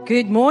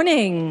Good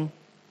morning.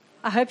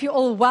 I hope you're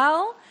all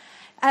well.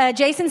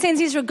 Jason sends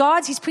his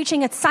regards. He's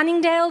preaching at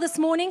Sunningdale this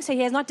morning, so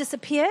he has not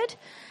disappeared.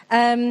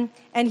 And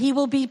he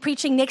will be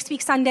preaching next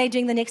week, Sunday,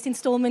 doing the next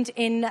installment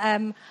in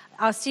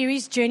our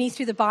series, Journey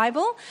Through the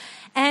Bible.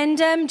 And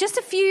just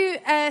a few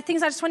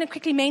things I just want to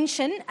quickly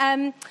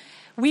mention.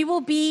 We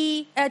will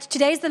be,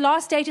 today's the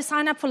last day to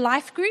sign up for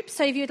life groups.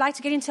 So if you'd like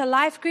to get into a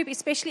life group,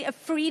 especially a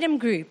freedom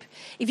group,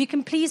 if you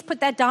can please put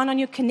that down on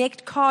your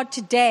Connect card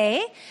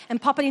today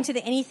and pop it into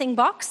the anything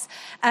box.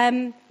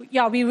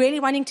 We're really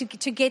wanting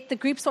to get the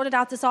group sorted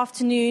out this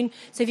afternoon.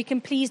 So if you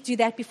can please do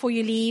that before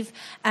you leave.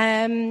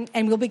 And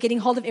we'll be getting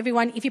hold of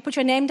everyone. If you put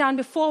your name down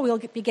before, we'll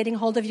be getting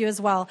hold of you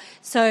as well.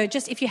 So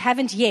just if you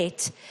haven't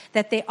yet,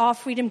 that there are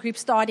freedom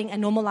groups starting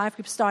and normal life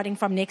groups starting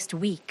from next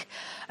week.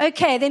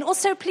 Okay, then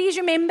also please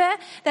remember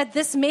that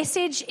this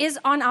message is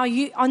on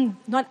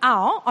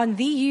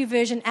the U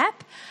Version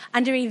app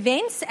under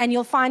events, and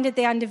you'll find it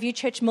there under View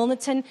Church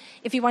Milnerton.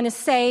 If you want to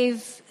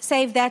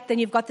save that, then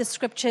you've got the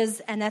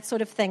scriptures and that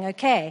sort of thing.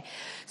 Okay,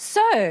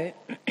 so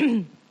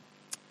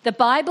the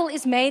Bible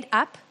is made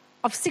up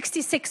of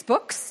 66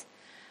 books,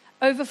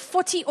 over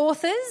 40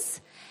 authors,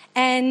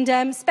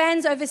 and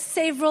spans over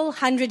several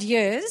hundred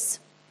years.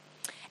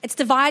 It's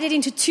divided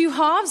into two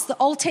halves, the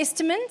Old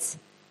Testament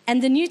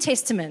and the New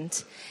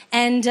Testament.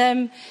 And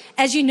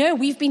as you know,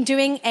 we've been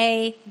doing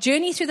a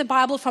journey through the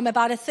Bible from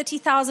about a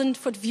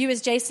 30,000-foot view,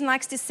 as Jason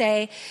likes to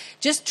say,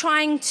 just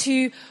trying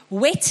to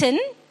wetten,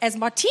 as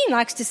Martine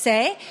likes to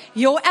say,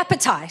 your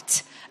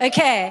appetite,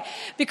 okay?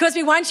 Because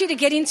we want you to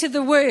get into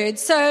the Word.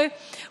 So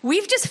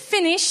we've just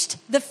finished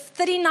the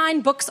 39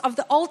 books of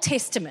the Old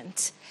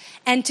Testament.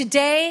 And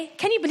today,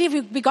 can you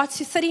believe we got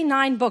to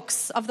 39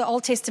 books of the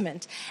Old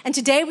Testament? And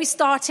today we're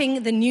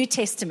starting the New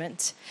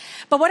Testament.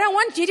 But what I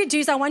want you to do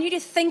is I want you to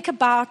think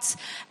about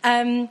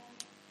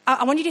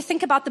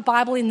the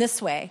Bible in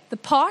this way: the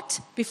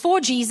part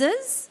before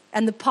Jesus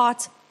and the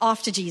part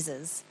after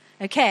Jesus.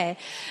 Okay.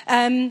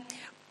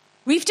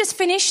 We've just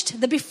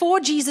finished the before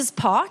Jesus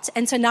part,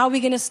 and so now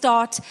we're going to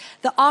start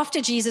the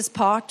after Jesus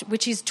part,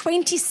 which is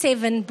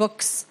 27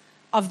 books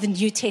of the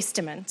New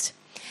Testament.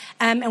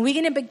 And we're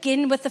going to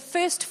begin with the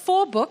first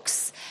 4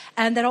 books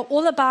that are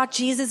all about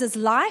Jesus'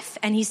 life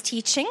and his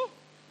teaching.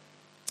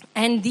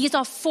 And these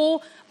are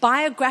 4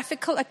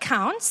 biographical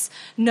accounts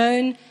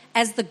known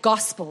as the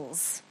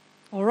Gospels.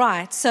 All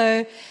right,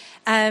 so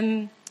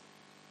I'm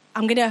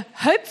going to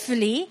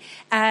hopefully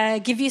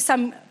give you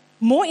some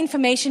more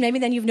information maybe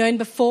than you've known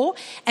before,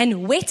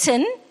 and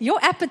wetten your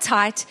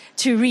appetite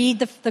to read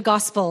the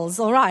Gospels.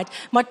 All right.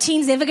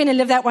 Martine's never going to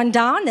live that one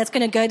down. That's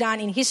going to go down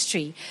in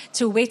history,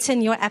 to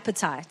wetten your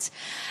appetite.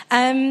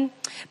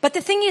 But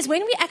the thing is,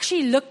 when we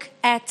actually look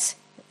at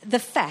the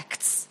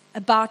facts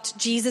about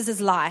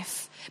Jesus'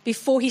 life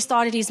before he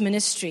started his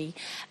ministry,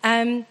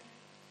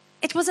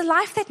 it was a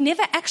life that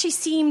never actually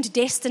seemed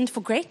destined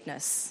for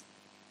greatness.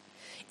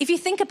 If you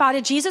think about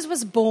it, Jesus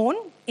was born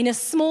in a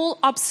small,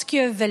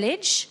 obscure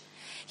village.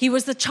 He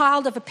was the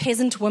child of a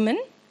peasant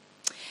woman.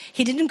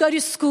 He didn't go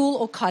to school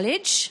or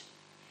college.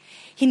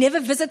 He never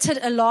visited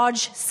a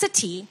large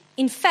city.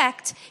 In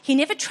fact, he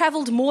never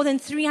traveled more than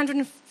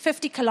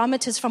 350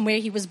 kilometers from where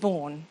he was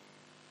born.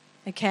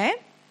 Okay?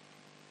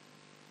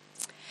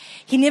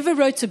 He never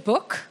wrote a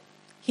book.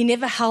 He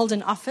never held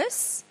an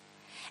office.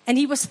 And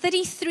he was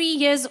 33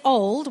 years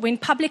old when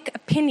public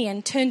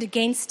opinion turned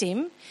against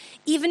him,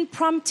 even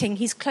prompting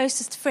his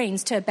closest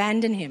friends to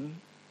abandon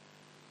him.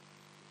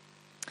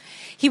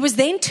 He was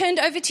then turned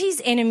over to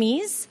his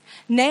enemies,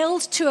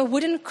 nailed to a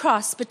wooden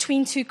cross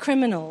between 2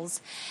 criminals.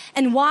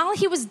 And while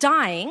he was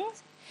dying,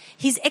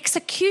 his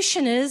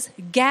executioners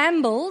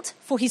gambled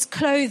for his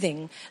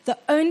clothing, the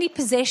only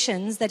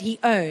possessions that he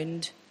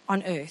owned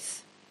on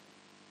earth.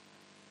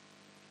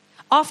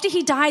 After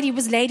he died, he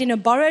was laid in a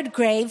borrowed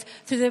grave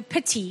through the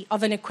pity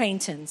of an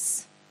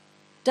acquaintance.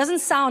 Doesn't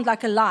sound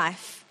like a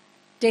life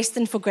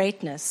destined for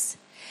greatness.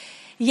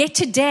 Yet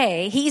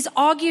today, he is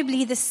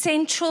arguably the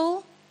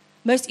central,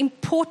 most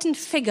important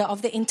figure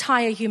of the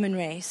entire human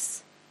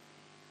race.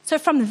 So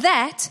from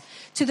that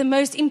to the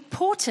most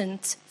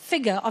important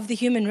figure of the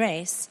human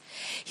race,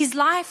 his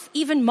life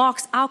even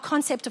marks our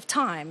concept of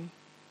time.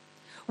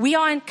 We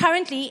are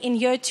currently in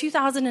year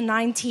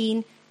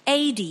 2019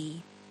 AD,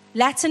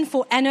 Latin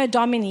for Anno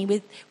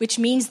Domini, which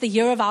means the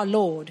year of our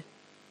Lord.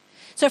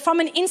 So from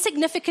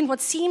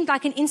what seemed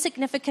like an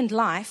insignificant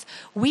life,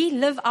 we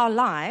live our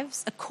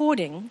lives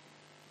according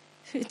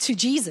to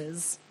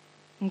Jesus.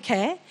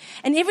 Okay?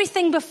 And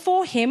everything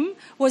before him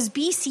was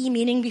BC,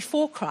 meaning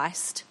before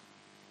Christ.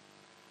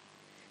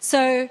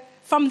 So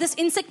from this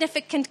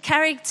insignificant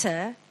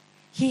character,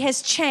 he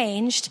has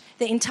changed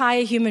the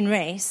entire human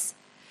race.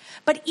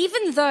 But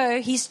even though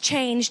he's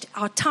changed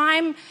our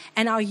time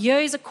and our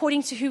years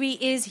according to who he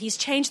is, he's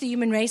changed the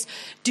human race,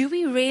 do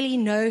we really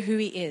know who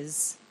he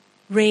is?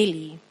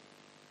 Really?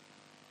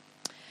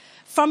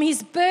 From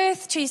his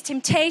birth to his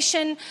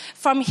temptation,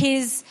 from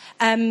his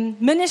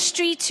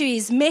ministry to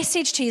his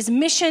message, to his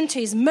mission, to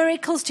his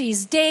miracles, to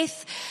his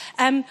death,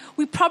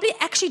 we probably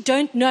actually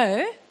don't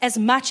know as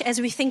much as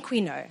we think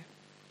we know.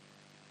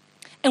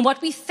 And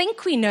what we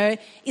think we know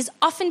is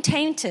often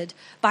tainted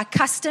by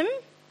custom,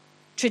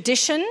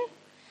 tradition,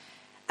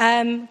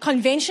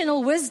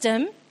 conventional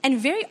wisdom, and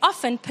very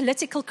often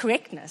political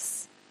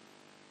correctness.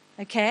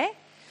 Okay?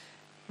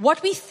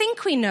 What we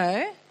think we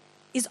know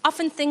is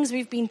often things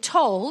we've been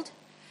told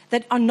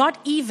that are not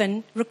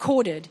even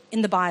recorded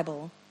in the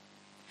Bible.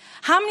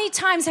 How many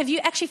times have you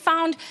actually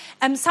found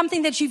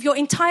something that you've your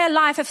entire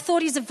life have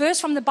thought is a verse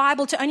from the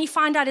Bible to only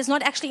find out is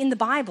not actually in the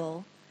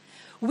Bible?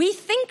 We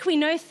think we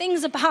know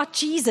things about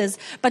Jesus,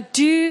 but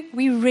do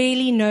we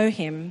really know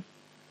him?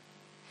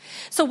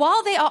 So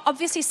while there are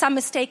obviously some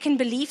mistaken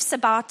beliefs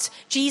about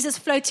Jesus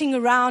floating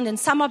around, and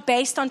some are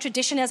based on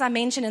tradition, as I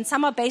mentioned, and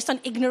some are based on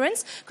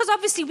ignorance, because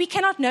obviously we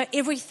cannot know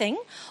everything,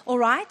 all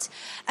right?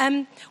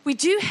 We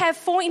do have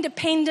 4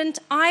 independent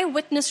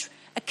eyewitness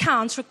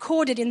accounts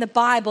recorded in the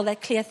Bible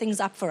that clear things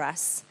up for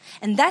us.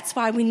 And that's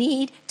why we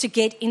need to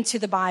get into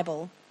the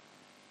Bible.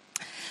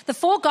 The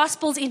 4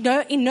 Gospels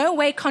in no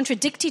way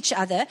contradict each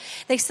other.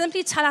 They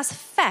simply tell us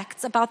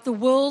facts about the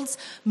world's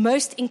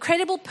most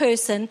incredible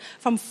person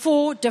from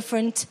 4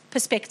 different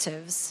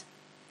perspectives.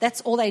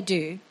 That's all they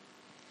do.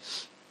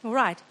 All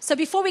right. So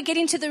before we get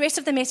into the rest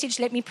of the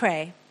message, let me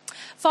pray.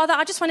 Father,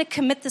 I just want to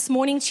commit this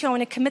morning to you. I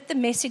want to commit the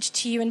message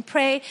to you and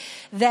pray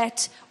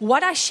that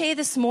what I share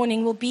this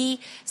morning will be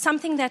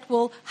something that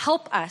will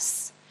help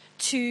us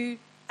to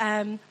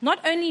not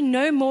only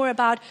know more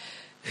about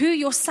who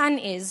your Son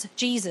is,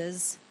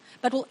 Jesus,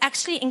 but will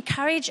actually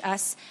encourage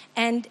us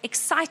and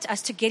excite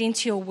us to get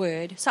into your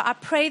word. So I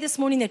pray this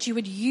morning that you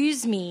would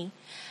use me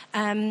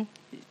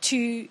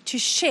to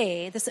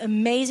share this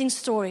amazing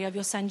story of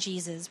your Son,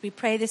 Jesus. We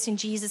pray this in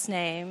Jesus'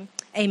 name.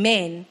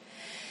 Amen.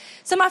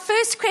 So my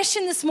first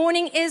question this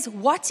morning is,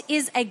 what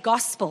is a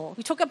gospel?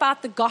 We talk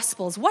about the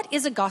gospels. What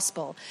is a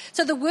gospel?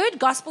 So the word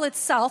gospel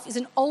itself is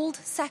an old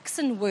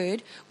Saxon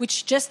word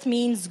which just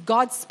means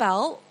God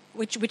spell,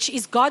 which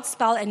is God's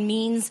spell and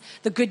means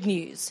the good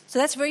news. So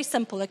that's very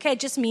simple, okay? It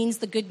just means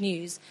the good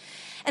news.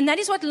 And that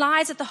is what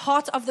lies at the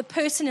heart of the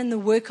person and the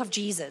work of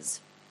Jesus.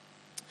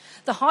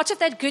 The heart of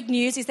that good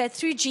news is that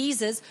through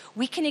Jesus,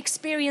 we can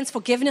experience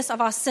forgiveness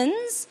of our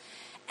sins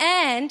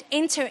and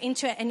enter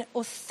into an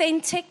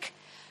authentic,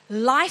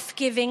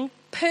 life-giving,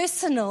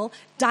 personal,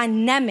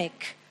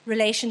 dynamic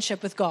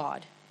relationship with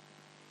God.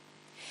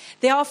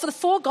 There are for the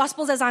 4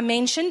 Gospels, as I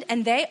mentioned,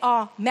 and they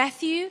are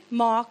Matthew,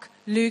 Mark,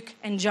 Luke,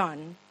 and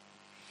John.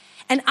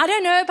 And I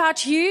don't know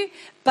about you,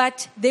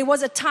 but there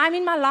was a time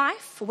in my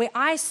life where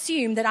I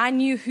assumed that I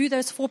knew who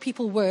those 4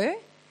 people were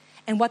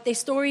and what their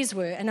stories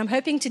were. And I'm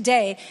hoping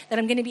today that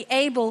I'm going to be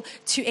able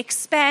to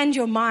expand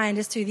your mind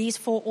as to these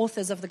 4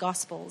 authors of the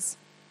Gospels.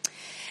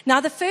 Now,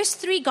 the first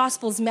 3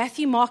 Gospels,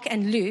 Matthew, Mark,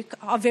 and Luke,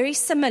 are very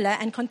similar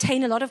and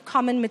contain a lot of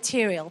common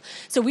material.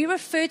 So we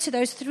refer to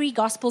those 3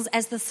 Gospels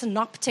as the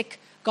synoptic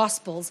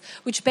Gospels,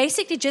 which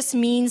basically just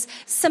means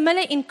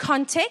similar in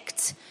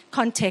content,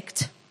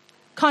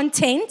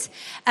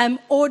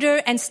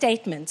 order, and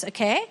statement,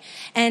 okay?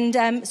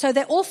 And so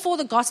they're all 4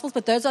 the Gospels,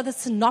 but those are the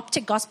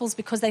synoptic Gospels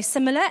because they're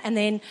similar, and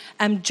then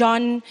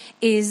John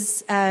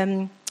is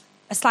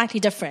slightly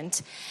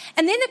different.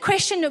 And then the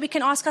question that we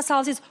can ask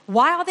ourselves is,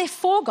 why are there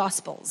 4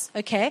 Gospels,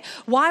 okay?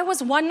 Why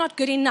was one not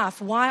good enough?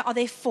 Why are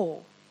there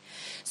 4?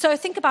 So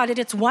think about it.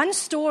 It's one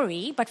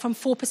story, but from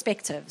 4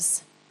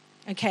 perspectives.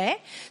 Okay?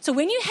 So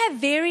when you have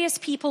various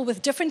people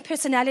with different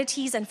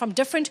personalities and from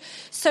different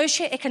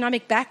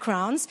socioeconomic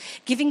backgrounds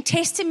giving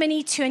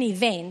testimony to an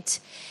event,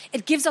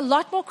 it gives a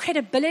lot more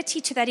credibility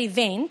to that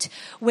event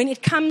when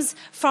it comes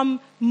from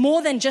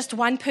more than just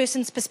one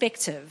person's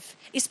perspective,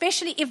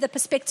 especially if the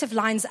perspective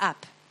lines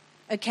up.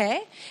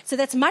 Okay? So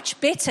that's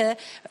much better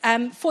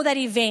for that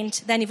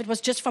event than if it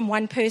was just from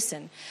one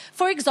person.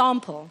 For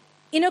example,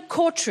 in a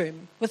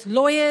courtroom with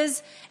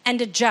lawyers and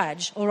a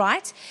judge, all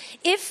right,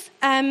 if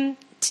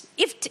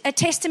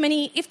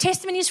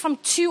testimonies from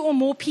 2 or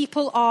more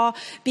people are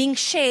being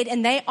shared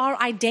and they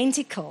are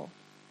identical,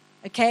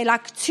 okay,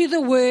 like to the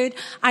word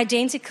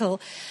identical,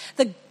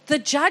 the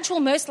judge will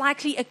most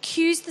likely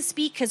accuse the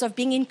speakers of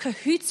being in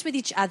cahoots with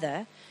each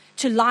other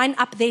to line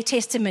up their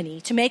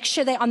testimony, to make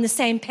sure they're on the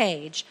same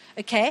page,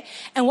 okay?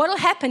 And what will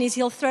happen is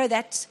he'll throw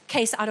that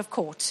case out of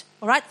court,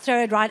 all right?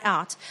 Throw it right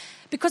out.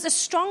 Because a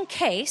strong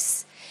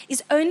case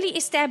is only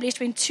established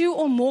when 2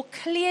 or more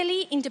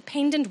clearly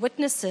independent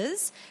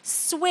witnesses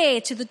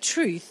swear to the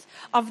truth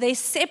of their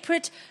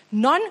separate,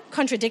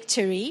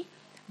 non-contradictory,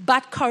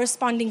 but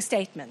corresponding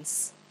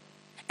statements.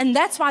 And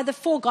that's why the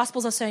 4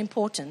 Gospels are so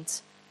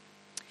important.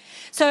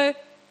 So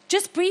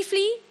just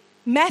briefly,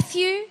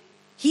 Matthew,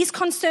 he's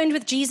concerned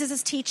with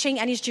Jesus' teaching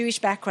and his Jewish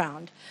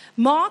background.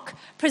 Mark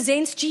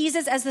presents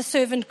Jesus as the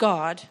servant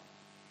God.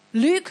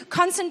 Luke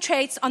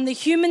concentrates on the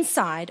human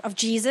side of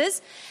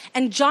Jesus,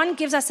 and John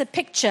gives us a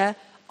picture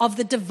of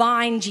the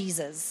divine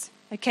Jesus.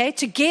 Okay,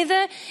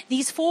 together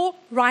these 4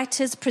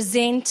 writers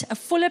present a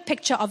fuller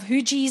picture of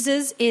who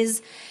Jesus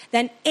is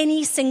than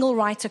any single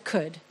writer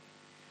could.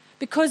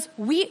 Because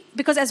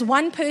as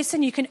one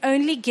person, you can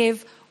only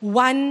give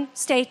one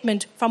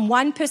statement, from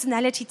one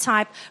personality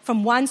type,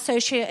 from one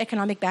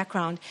socioeconomic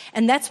background.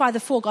 And that's why the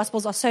 4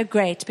 Gospels are so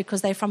great,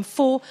 because they're from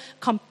 4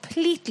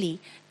 completely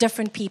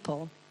different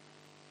people.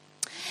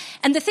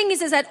 And the thing is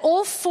that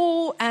all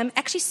 4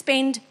 actually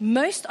spend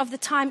most of the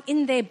time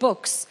in their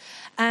books.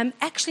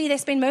 Actually, they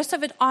spend most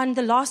of it on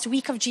the last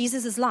week of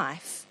Jesus'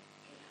 life.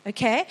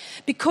 Okay?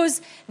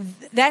 Because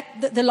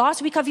the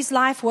last week of his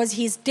life was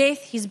his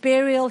death, his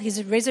burial,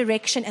 his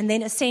resurrection, and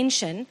then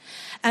ascension.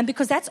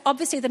 Because that's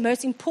obviously the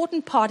most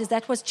important part, is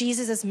that was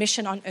Jesus'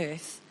 mission on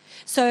earth.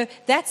 So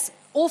that's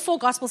all 4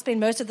 Gospels spend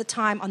most of the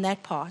time on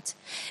that part.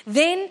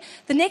 Then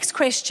the next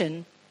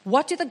question,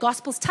 what do the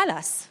Gospels tell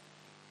us?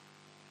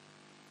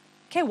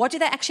 Okay, what do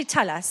they actually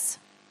tell us?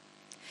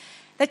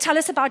 They tell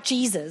us about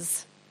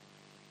Jesus.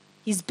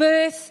 His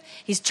birth,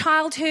 his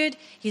childhood,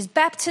 his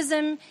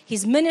baptism,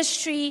 his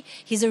ministry,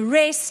 his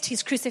arrest,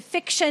 his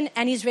crucifixion,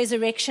 and his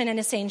resurrection and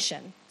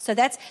ascension. So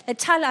they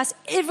tell us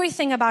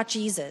everything about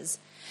Jesus.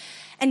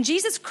 And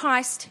Jesus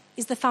Christ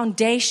is the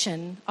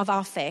foundation of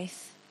our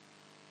faith.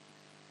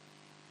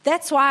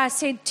 That's why I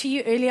said to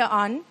you earlier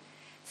on,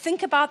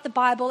 think about the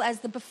Bible as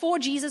the before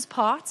Jesus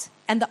part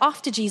and the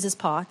after Jesus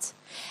part.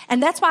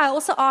 And that's why I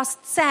also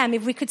asked Sam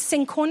if we could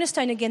sing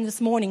Cornerstone again this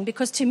morning,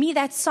 because to me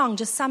that song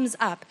just sums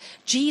up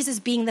Jesus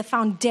being the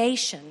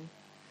foundation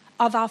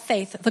of our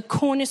faith, the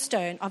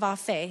cornerstone of our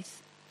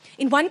faith.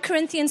 In 1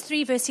 Corinthians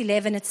 3 verse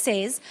 11 it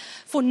says,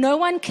 "For no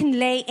one can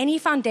lay any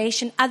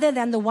foundation other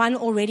than the one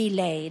already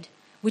laid,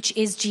 which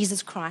is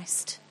Jesus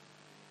Christ."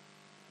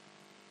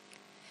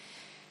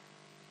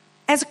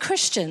 As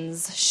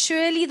Christians,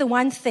 surely the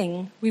one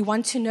thing we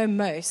want to know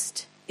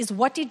most is,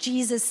 what did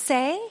Jesus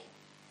say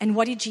and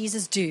what did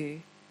Jesus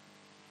do?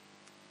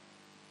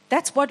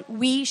 That's what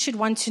we should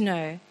want to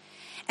know.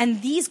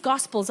 And these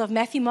Gospels of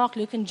Matthew, Mark,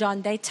 Luke, and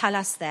John, they tell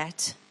us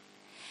that.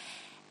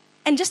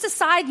 And just a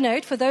side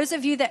note, for those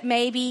of you that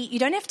maybe, you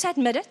don't have to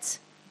admit it,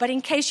 but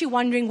in case you're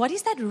wondering, what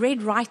is that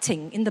red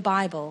writing in the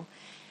Bible?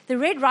 The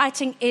red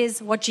writing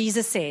is what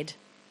Jesus said.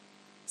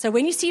 So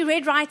when you see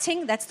red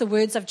writing, that's the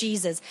words of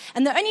Jesus.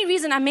 And the only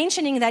reason I'm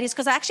mentioning that is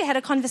because I actually had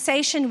a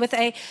conversation with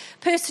a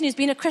person who's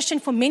been a Christian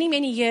for many,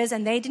 many years,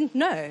 and they didn't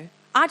know.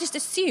 I just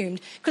assumed,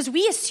 because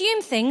we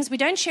assume things, we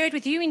don't share it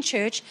with you in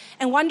church,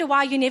 and wonder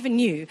why you never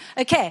knew.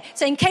 Okay,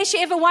 so in case you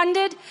ever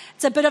wondered,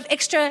 it's a bit of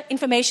extra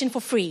information for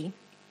free.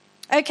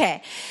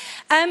 Okay,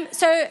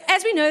 so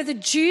as we know, the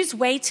Jews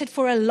waited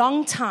for a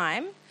long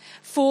time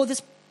for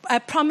this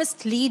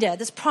promised leader,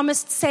 this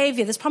promised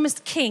savior, this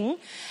promised king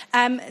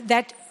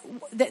that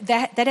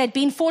had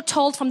been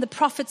foretold from the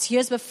prophets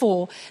years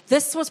before.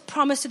 This was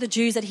promised to the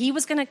Jews, that he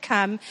was going to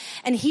come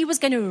and he was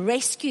going to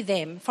rescue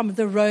them from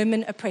the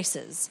Roman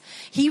oppressors.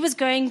 He was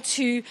going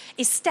to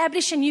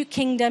establish a new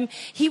kingdom.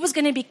 He was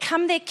going to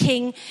become their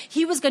king.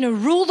 He was going to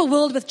rule the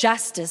world with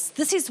justice.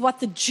 This is what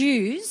the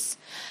Jews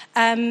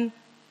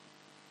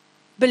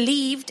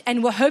believed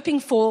and were hoping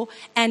for,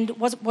 and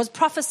was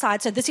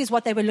prophesied. So this is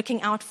what they were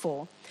looking out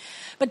for.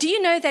 But do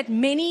you know that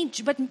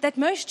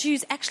most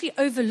Jews actually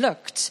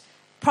overlooked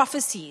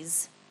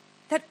prophecies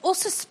that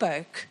also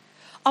spoke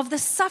of the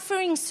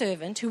suffering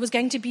servant who was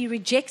going to be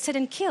rejected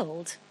and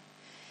killed?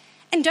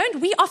 And don't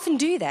we often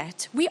do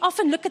that? We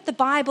often look at the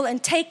Bible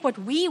and take what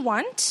we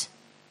want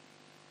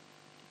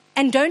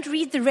and don't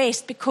read the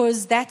rest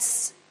because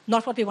that's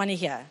not what we want to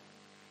hear,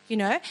 you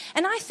know?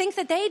 And I think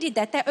that they did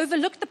that. They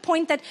overlooked the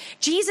point that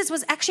Jesus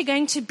was actually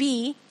going to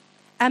be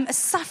a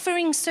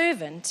suffering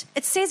servant.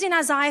 It says in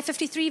Isaiah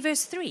 53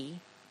 verse 3,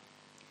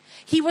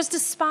 he was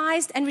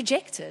despised and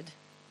rejected,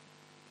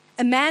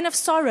 a man of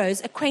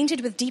sorrows, acquainted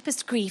with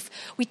deepest grief.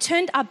 We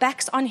turned our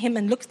backs on him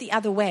and looked the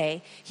other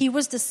way. He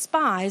was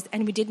despised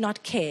and we did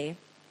not care.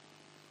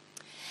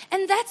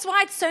 And that's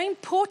why it's so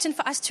important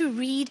for us to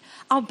read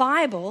our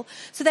Bible,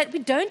 so that we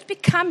don't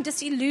become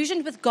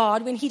disillusioned with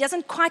God when he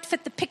doesn't quite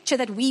fit the picture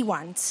that we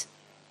want.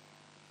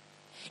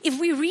 If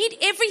we read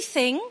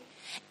everything,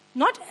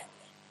 not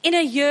in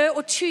a year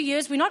or 2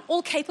 years, we're not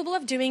all capable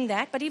of doing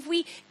that, but if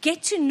we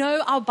get to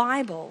know our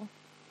Bible,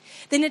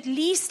 then at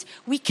least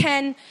we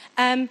can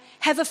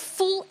have a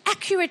full,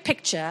 accurate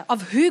picture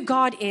of who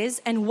God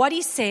is and what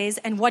he says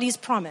and what he's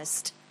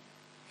promised.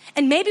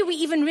 And maybe we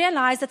even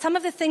realize that some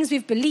of the things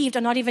we've believed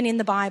are not even in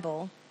the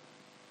Bible.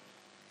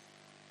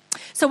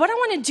 So what I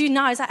want to do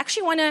now is I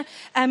actually want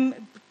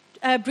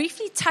to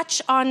briefly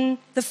touch on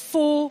the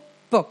 4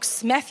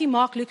 books, Matthew,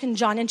 Mark, Luke, and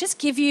John, and just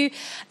give you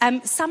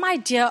some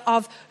idea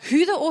of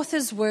who the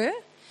authors were,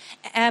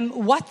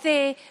 what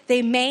their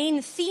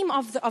main theme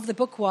of the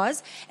book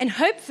was, and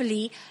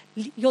hopefully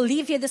you'll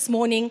leave here this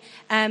morning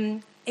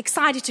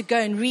excited to go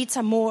and read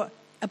some more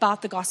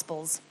about the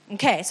Gospels.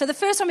 Okay, so the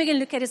first one we're going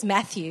to look at is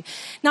Matthew.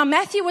 Now,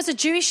 Matthew was a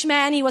Jewish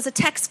man. He was a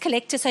tax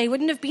collector, so he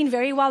wouldn't have been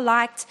very well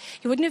liked.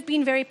 He wouldn't have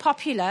been very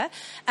popular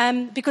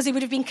because he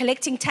would have been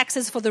collecting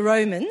taxes for the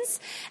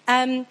Romans.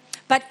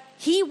 But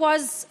he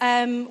was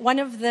one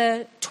of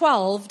the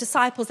 12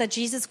 disciples that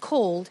Jesus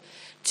called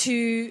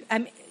to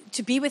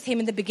be with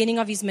him in the beginning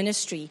of his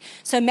ministry.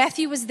 So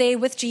Matthew was there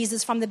with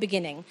Jesus from the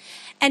beginning.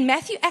 And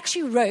Matthew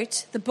actually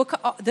wrote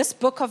this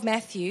book of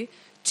Matthew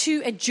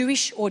to a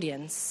Jewish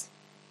audience.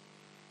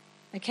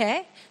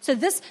 Okay?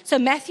 So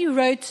Matthew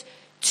wrote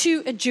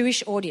to a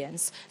Jewish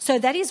audience. So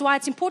that is why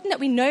it's important that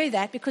we know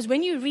that, because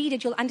when you read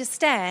it, you'll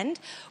understand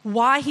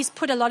why he's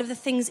put a lot of the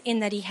things in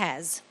that he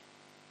has.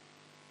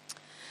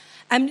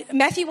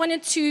 Matthew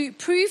wanted to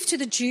prove to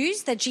the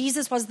Jews that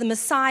Jesus was the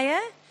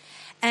Messiah,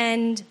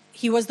 and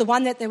he was the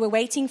one that they were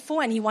waiting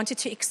for, and he wanted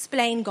to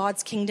explain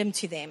God's kingdom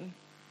to them.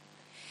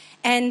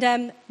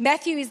 And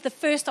Matthew is the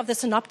first of the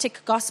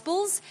synoptic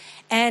gospels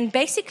and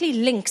basically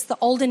links the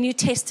Old and New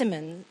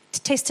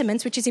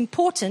Testaments, which is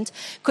important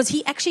because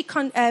he actually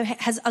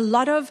has a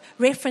lot of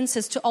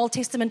references to Old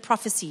Testament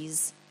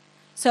prophecies.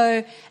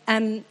 So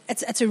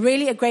it's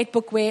really a great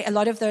book where a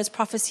lot of those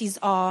prophecies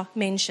are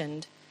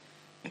mentioned.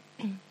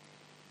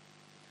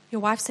 Your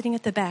wife's sitting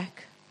at the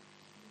back.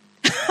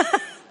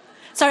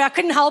 Sorry, I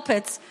couldn't help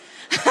it.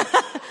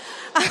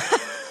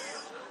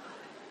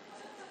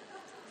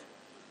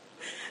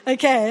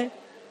 Okay.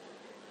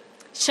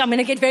 I'm going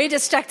to get very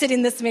distracted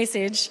in this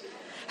message.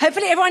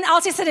 Hopefully everyone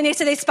else is sitting next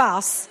to their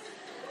spouse.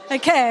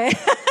 Okay.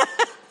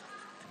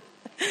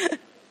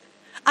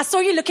 I saw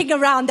you looking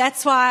around.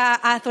 That's why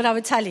I thought I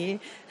would tell you.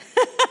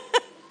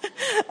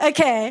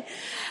 Okay.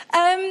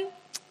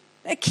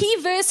 A key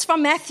verse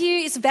from Matthew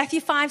is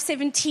Matthew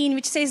 5:17,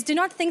 which says, "Do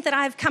not think that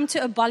I have come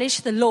to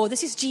abolish the law."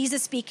 This is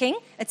Jesus speaking.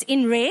 It's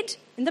in red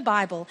in the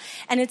Bible.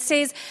 And it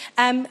says,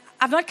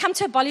 "I've not come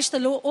to abolish the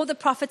law or the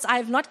prophets. I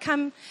have not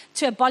come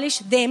to abolish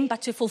them,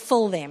 but to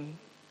fulfill them."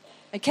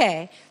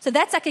 Okay, so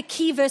that's like a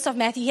key verse of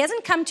Matthew. He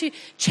hasn't come to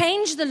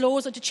change the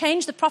laws or to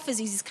change the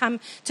prophecies. He's come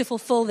to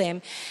fulfill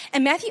them.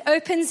 And Matthew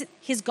opens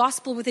his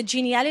gospel with a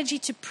genealogy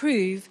to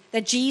prove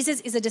that Jesus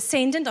is a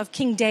descendant of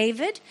King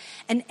David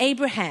and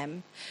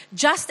Abraham,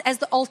 just as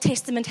the Old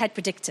Testament had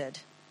predicted.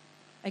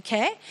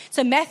 Okay,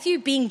 so Matthew,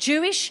 being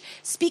Jewish,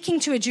 speaking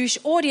to a Jewish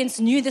audience,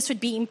 knew this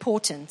would be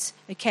important.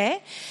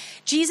 Okay,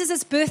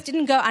 Jesus' birth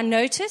didn't go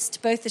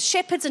unnoticed. Both the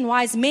shepherds and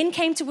wise men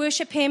came to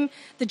worship him.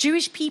 The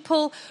Jewish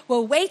people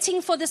were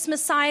waiting for this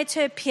Messiah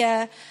to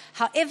appear.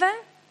 However,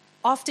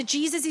 after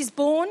Jesus is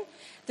born,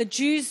 the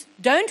Jews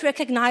don't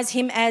recognize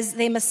him as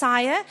their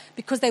Messiah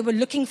because they were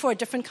looking for a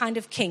different kind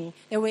of king.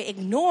 They were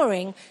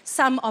ignoring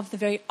some of the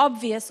very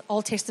obvious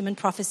Old Testament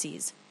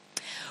prophecies.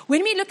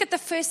 When we look at the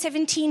first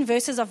 17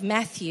 verses of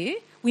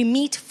Matthew, we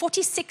meet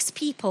 46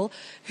 people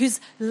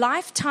whose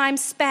lifetime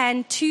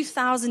spanned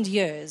 2,000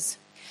 years.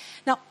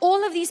 Now,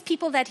 all of these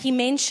people that he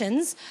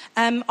mentions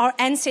are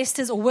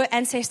ancestors or were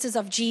ancestors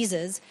of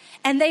Jesus,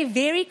 and they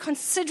vary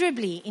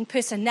considerably in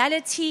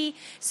personality,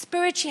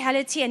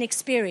 spirituality, and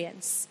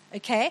experience.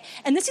 Okay?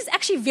 And this is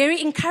actually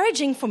very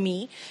encouraging for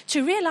me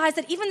to realize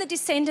that even the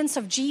descendants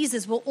of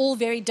Jesus were all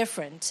very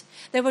different.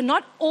 They were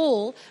not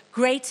all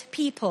great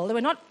people. They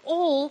were not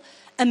all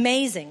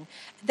amazing.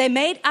 They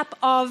made up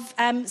of,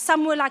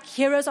 some were like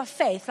heroes of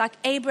faith, like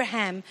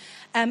Abraham,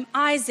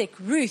 Isaac,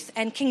 Ruth,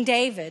 and King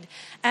David.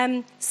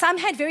 Some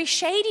had very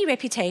shady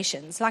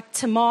reputations, like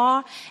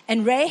Tamar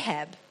and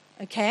Rahab,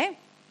 okay?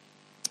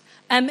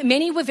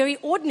 Many were very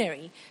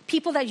ordinary,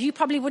 people that you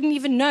probably wouldn't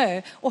even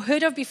know or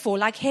heard of before,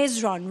 like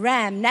Hezron,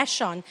 Ram,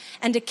 Nashon,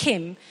 and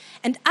Akim.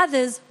 And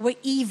others were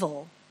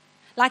evil,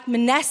 like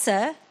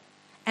Manasseh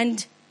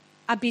and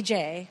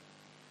Abijah.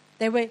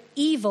 They were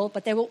evil,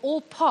 but they were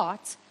all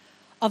part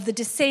of the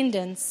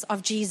descendants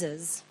of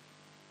Jesus.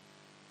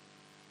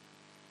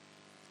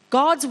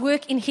 God's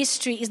work in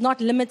history is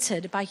not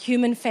limited by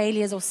human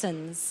failures or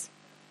sins.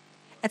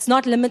 It's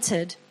not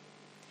limited.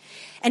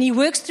 And he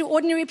works through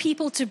ordinary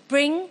people to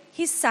bring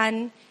his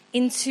son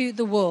into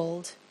the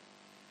world.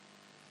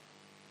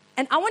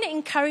 And I want to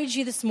encourage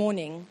you this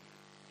morning.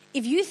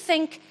 If you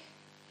think,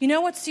 you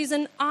know what,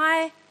 Susan,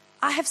 I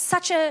have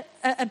such a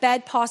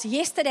bad past.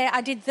 Yesterday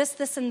I did this,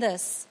 this, and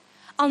this.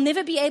 I'll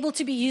never be able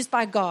to be used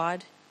by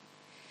God.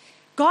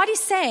 God is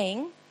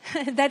saying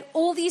that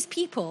all these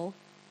people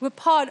were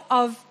part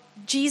of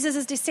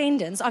Jesus'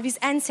 descendants, of his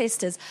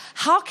ancestors.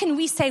 How can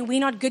we say we're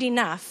not good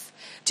enough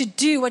to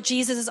do what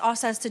Jesus has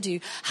asked us to do?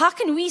 How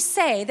can we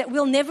say that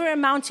we'll never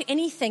amount to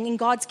anything in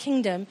God's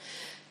kingdom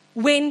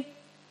when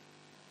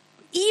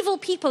evil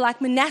people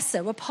like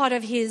Manasseh were part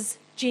of his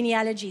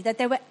genealogy, that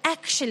they were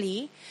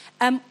actually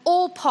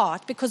all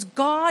part, because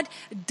God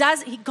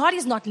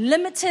is not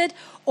limited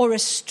or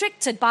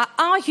restricted by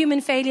our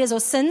human failures or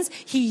sins.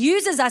 He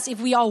uses us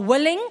if we are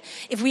willing,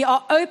 if we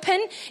are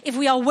open, if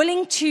we are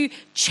willing to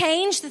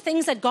change the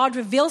things that God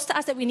reveals to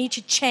us that we need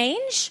to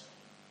change.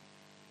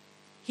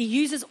 He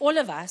uses all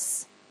of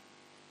us.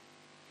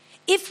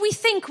 If we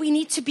think we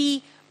need to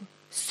be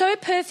so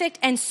perfect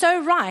and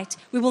so right,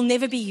 we will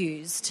never be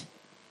used.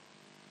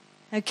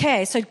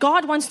 Okay, so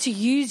God wants to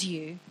use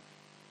you.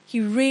 He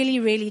really,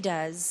 really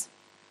does.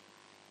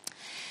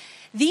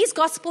 These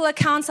gospel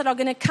accounts that are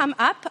going to come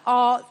up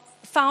are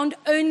found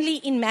only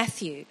in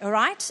Matthew, all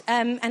right?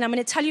 And I'm going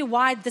to tell you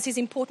why this is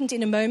important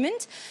in a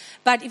moment.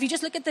 But if you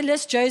just look at the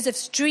list,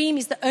 Joseph's dream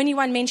is the only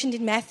one mentioned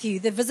in Matthew.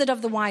 The visit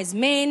of the wise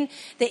men,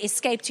 the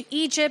escape to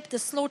Egypt, the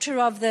slaughter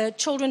of the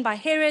children by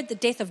Herod, the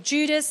death of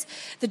Judas,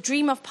 the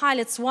dream of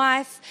Pilate's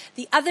wife,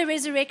 the other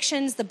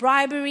resurrections, the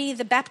bribery,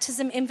 the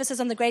baptism, emphasis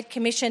on the Great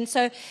Commission.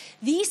 So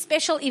these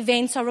special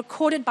events are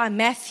recorded by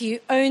Matthew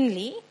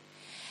only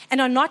and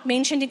are not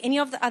mentioned in any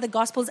of the other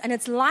Gospels. And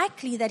it's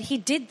likely that he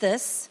did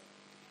this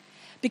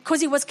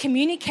because he was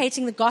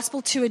communicating the gospel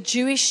to a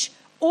Jewish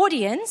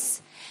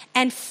audience.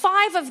 And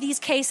 5 of these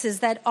cases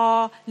that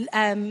are,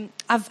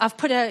 I've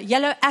put a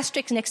yellow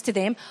asterisk next to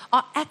them,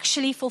 are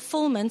actually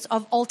fulfillments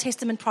of Old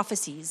Testament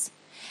prophecies.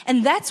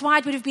 And that's why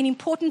it would have been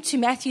important to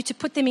Matthew to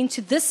put them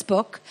into this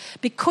book,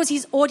 because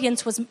his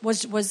audience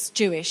was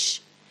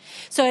Jewish.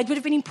 So it would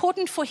have been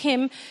important for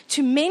him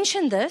to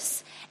mention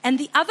this, and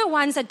the other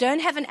ones that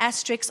don't have an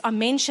asterisk are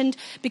mentioned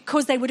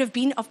because they would have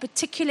been of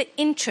particular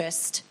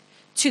interest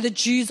to the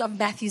Jews of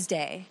Matthew's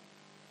day.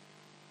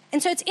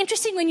 And so it's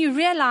interesting when you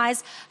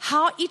realize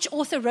how each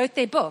author wrote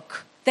their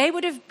book. They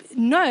would have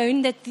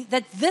known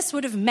that this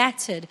would have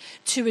mattered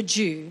to a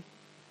Jew.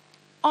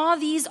 Are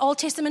these Old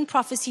Testament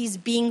prophecies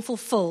being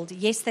fulfilled?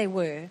 Yes, they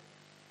were.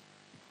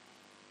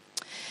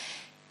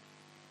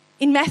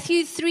 In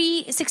Matthew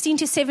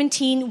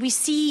 3:16-17, we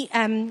see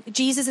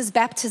Jesus'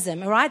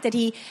 baptism, all right? That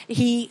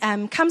he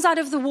comes out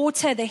of the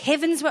water, the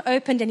heavens were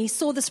opened, and he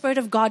saw the Spirit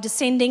of God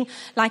descending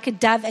like a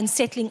dove and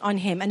settling on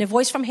him. And a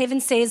voice from heaven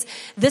says,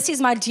 "This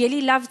is my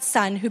dearly loved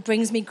Son who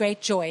brings me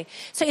great joy."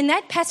 So in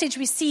that passage,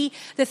 we see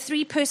the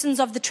 3 persons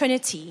of the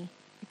Trinity,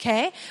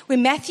 okay? Where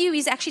Matthew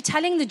is actually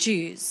telling the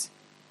Jews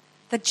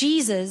that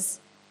Jesus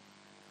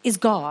is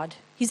God.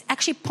 He's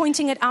actually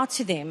pointing it out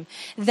to them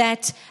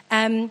that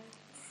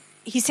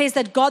he says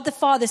that God the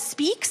Father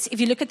speaks.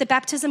 If you look at the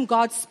baptism,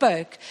 God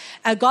spoke.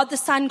 God the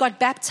Son got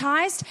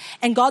baptized,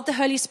 and God the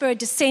Holy Spirit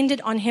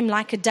descended on him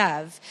like a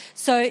dove.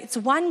 So it's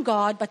one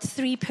God, but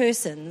 3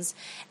 persons.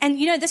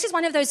 And, this is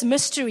one of those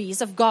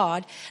mysteries of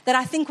God that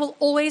I think will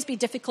always be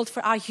difficult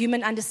for our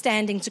human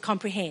understanding to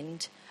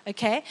comprehend,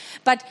 okay?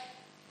 But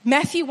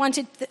Matthew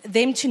wanted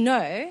them to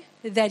know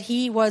that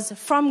he was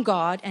from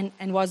God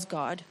and was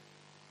God.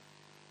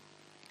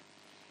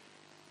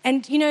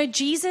 And,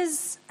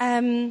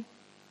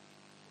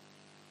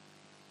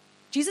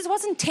 Jesus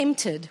wasn't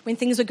tempted when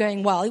things were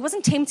going well. He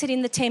wasn't tempted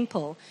in the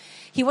temple.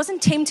 He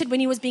wasn't tempted when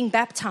he was being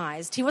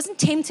baptized. He wasn't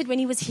tempted when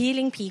he was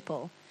healing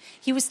people.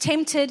 He was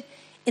tempted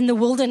in the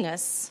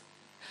wilderness,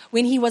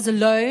 when he was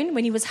alone,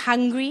 when he was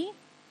hungry,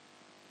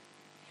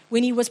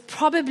 when he was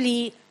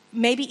probably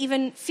maybe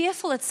even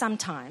fearful at some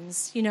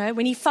times,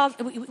 when he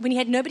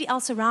had nobody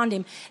else around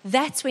him.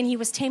 That's when he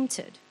was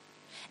tempted.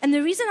 And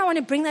the reason I want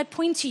to bring that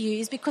point to you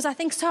is because I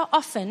think so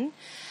often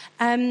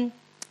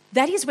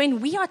that is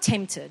when we are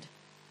tempted.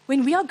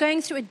 When we are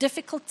going through a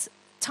difficult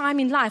time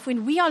in life,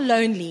 when we are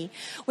lonely,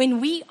 when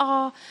we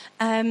are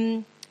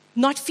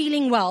not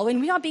feeling well,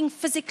 when we are being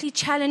physically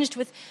challenged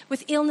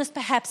with illness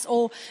perhaps,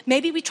 or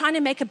maybe we're trying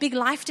to make a big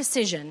life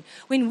decision,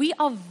 when we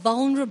are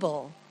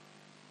vulnerable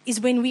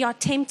is when we are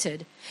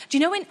tempted. Do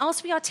you know when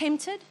else we are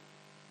tempted?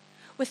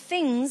 With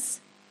things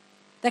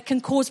that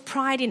can cause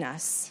pride in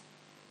us.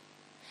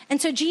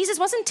 And so Jesus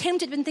wasn't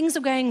tempted when things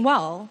are going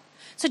well.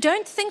 So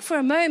don't think for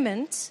a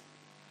moment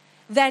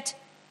that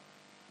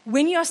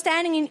when you're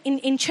standing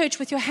in church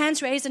with your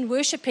hands raised and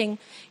worshiping,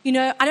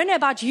 I don't know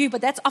about you,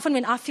 but that's often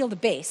when I feel the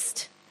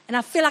best. And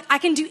I feel like I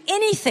can do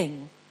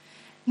anything.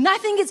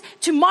 Nothing is,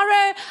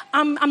 tomorrow,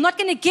 I'm not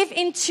going to give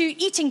into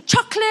eating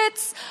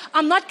chocolates.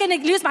 I'm not going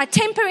to lose my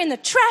temper in the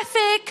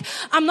traffic.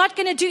 I'm not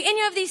going to do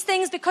any of these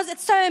things because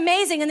it's so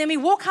amazing. And then we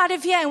walk out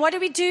of here, and what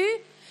do?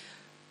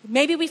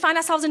 Maybe we find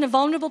ourselves in a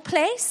vulnerable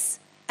place,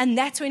 and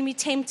that's when we're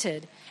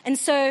tempted. And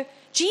so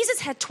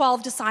Jesus had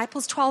 12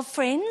 disciples, 12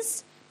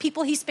 friends,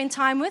 people he spent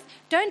time with.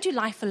 Don't do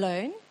life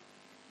alone.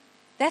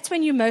 That's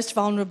when you're most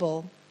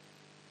vulnerable.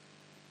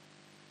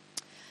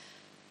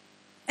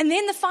 And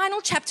then the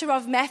final chapter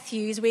of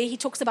Matthew is where he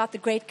talks about the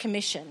Great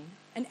Commission.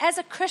 And as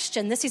a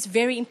Christian, this is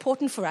very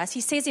important for us.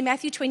 He says in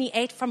Matthew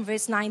 28 from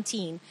verse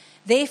 19,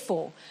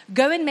 "Therefore,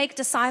 go and make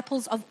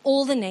disciples of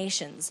all the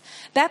nations,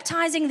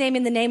 baptizing them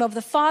in the name of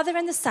the Father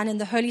and the Son and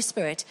the Holy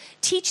Spirit.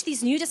 Teach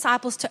these new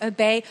disciples to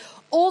obey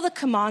all the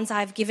commands I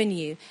have given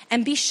you.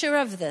 And be sure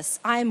of this,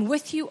 I am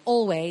with you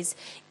always,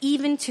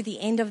 even to the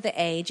end of the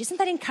age." Isn't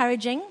that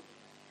encouraging?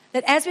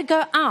 That as we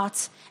go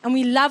out and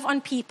we love on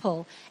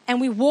people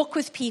and we walk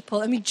with people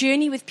and we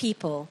journey with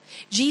people,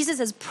 Jesus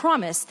has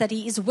promised that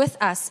he is with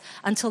us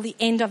until the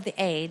end of the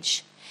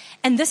age.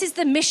 And this is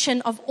the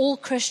mission of all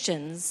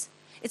Christians.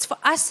 It's for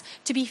us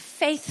to be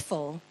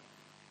faithful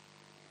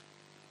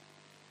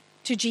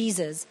to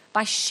Jesus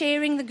by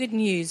sharing the good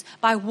news,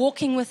 by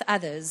walking with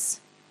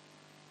others,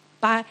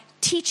 by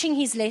teaching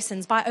his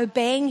lessons, by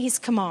obeying his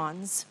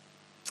commands.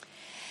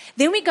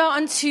 Then we go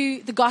on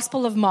to the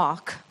Gospel of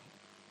Mark.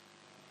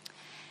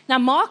 Now,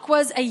 Mark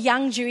was a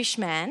young Jewish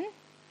man,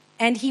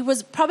 and he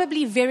was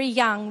probably very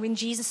young when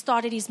Jesus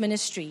started his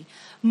ministry.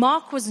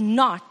 Mark was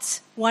not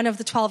one of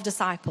the 12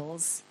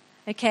 disciples,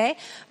 okay?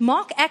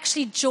 Mark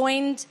actually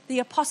joined the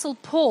Apostle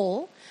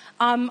Paul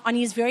on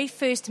his very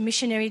first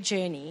missionary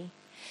journey.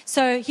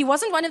 So he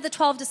wasn't one of the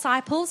 12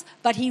 disciples,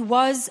 but he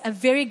was a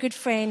very good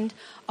friend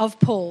of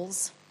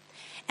Paul's.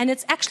 And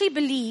it's actually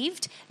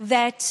believed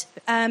that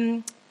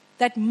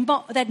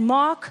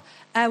Mark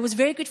was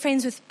very good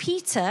friends with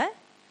Peter,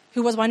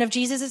 who was one of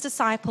Jesus'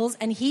 disciples,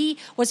 and he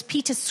was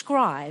Peter's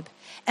scribe.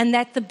 And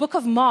that the book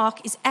of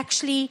Mark is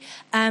actually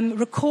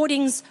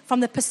recordings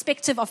from the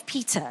perspective of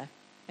Peter.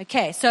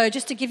 Okay, so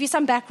just to give you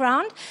some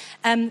background,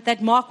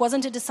 that Mark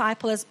wasn't a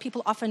disciple, as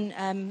people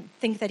often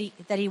think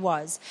that he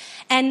was.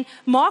 And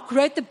Mark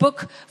wrote the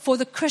book for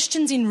the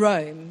Christians in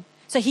Rome.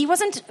 So he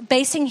wasn't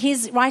basing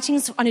his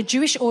writings on a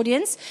Jewish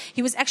audience.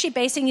 He was actually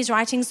basing his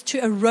writings to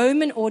a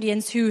Roman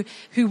audience who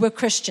were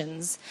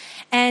Christians.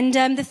 And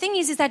the thing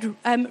is that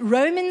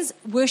Romans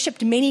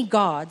worshipped many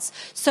gods.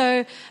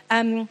 So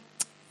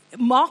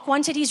Mark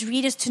wanted his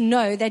readers to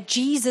know that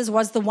Jesus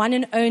was the one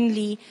and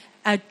only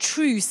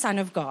true Son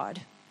of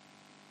God.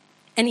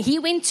 And he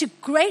went to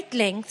great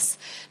lengths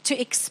to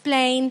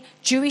explain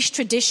Jewish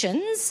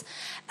traditions,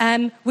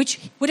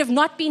 which would have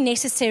not been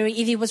necessary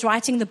if he was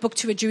writing the book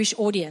to a Jewish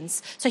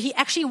audience. So he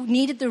actually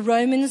needed the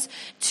Romans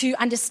to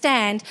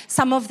understand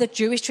some of the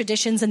Jewish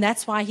traditions, and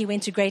that's why he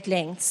went to great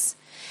lengths.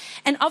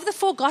 And of the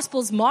 4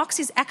 Gospels, Mark's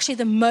is actually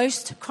the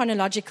most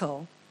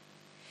chronological.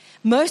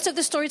 Most of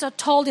the stories are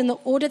told in the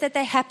order that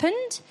they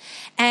happened,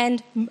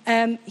 and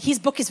his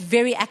book is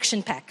very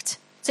action-packed.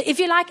 So if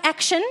you like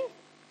action,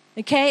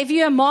 okay, if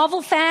you're a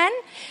Marvel fan,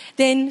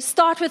 then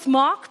start with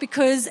Mark,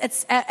 because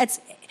it's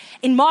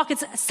in Mark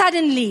it's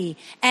suddenly,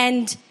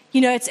 and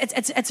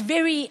it's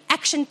very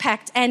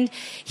action-packed, and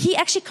he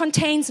actually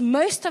contains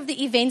most of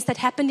the events that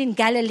happened in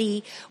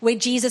Galilee where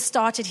Jesus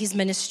started his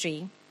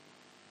ministry.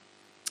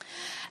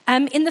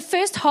 In the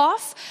first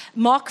half,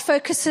 Mark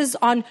focuses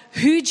on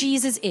who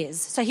Jesus is.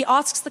 So he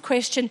asks the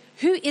question,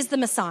 who is the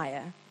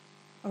Messiah?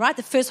 All right,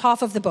 the first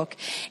half of the book.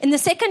 In the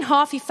second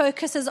half, he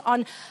focuses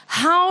on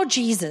how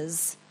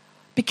Jesus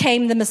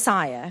became the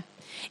Messiah.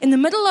 In the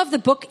middle of the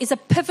book is a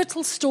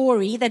pivotal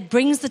story that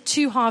brings the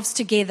two halves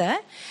together,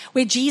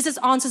 where Jesus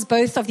answers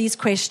both of these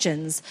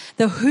questions,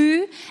 the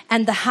who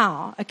and the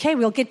how. Okay,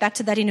 we'll get back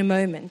to that in a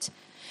moment.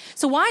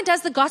 So why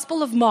does the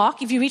Gospel of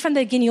Mark, if you read from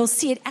the beginning, you'll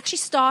see it actually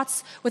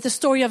starts with the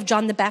story of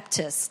John the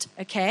Baptist,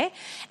 okay?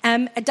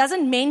 It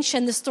doesn't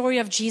mention the story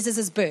of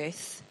Jesus'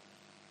 birth.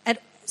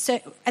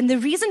 And the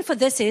reason for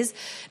this is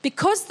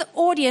because the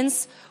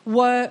audience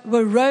were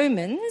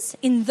Romans.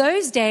 In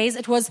those days,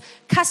 it was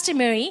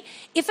customary,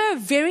 if a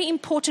very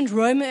important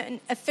Roman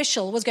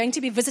official was going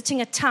to be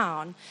visiting a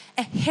town,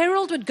 a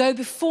herald would go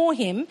before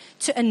him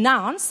to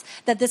announce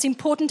that this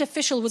important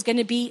official was going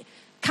to be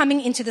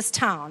coming into this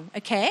town,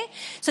 okay?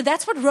 So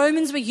that's what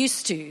Romans were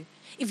used to.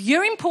 If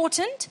you're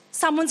important,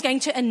 someone's going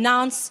to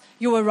announce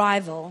your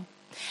arrival.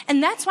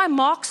 And that's why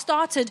Mark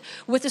started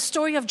with the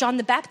story of John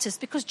the Baptist,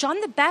 because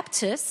John the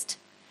Baptist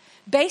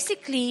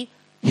basically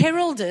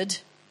heralded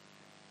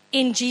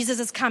in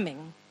Jesus'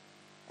 coming,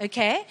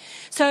 okay?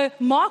 So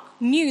Mark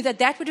knew that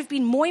that would have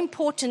been more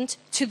important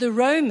to the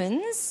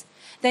Romans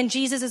than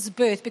Jesus'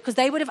 birth, because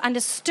they would have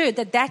understood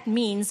that that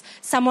means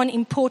someone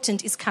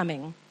important is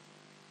coming.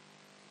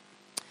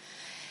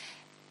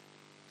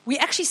 We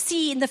actually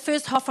see in the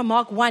first half of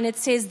Mark 1, it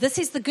says, this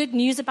is the good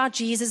news about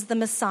Jesus, the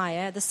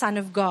Messiah, the Son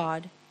of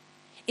God.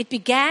 It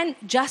began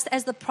just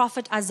as the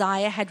prophet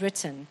Isaiah had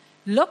written.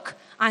 Look,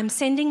 I'm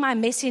sending my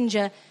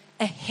messenger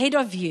ahead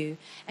of you,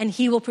 and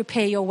he will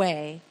prepare your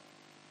way.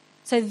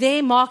 So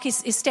there Mark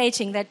is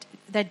stating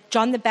that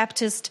John the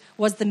Baptist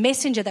was the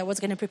messenger that was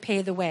going to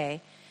prepare the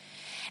way.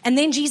 And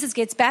then Jesus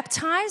gets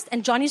baptized,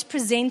 and John is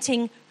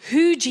presenting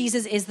who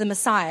Jesus is, the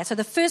Messiah. So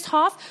the first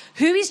half,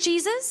 who is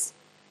Jesus?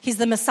 He's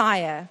the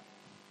Messiah.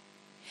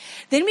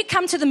 Then we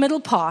come to the middle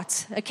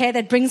part, okay,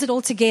 that brings it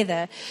all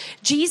together.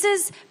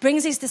 Jesus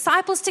brings his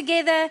disciples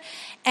together,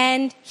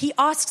 and he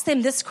asks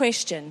them this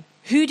question,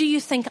 who do you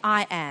think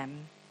I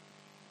am?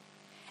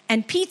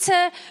 And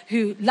Peter,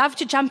 who loved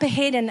to jump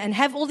ahead and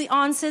have all the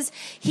answers,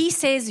 he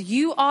says,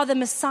 you are the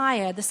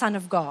Messiah, the Son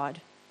of God.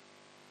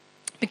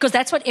 Because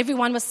that's what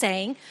everyone was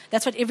saying,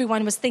 that's what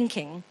everyone was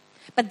thinking.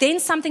 But then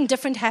something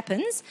different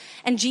happens,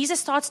 and Jesus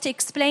starts to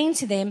explain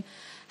to them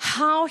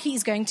how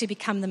he's going to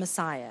become the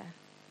Messiah,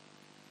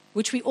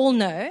 which we all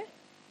know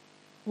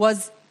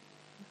was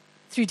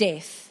through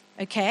death,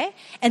 okay?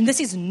 And this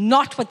is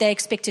not what they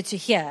expected to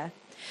hear.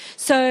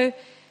 So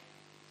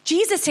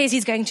Jesus says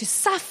he's going to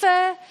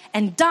suffer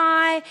and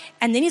die,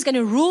 and then he's going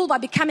to rule by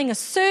becoming a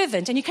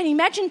servant. And you can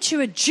imagine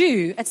to a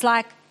Jew, it's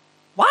like,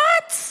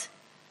 what?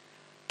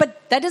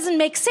 But that doesn't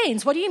make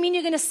sense. What do you mean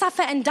you're going to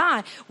suffer and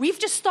die? We've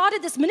just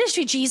started this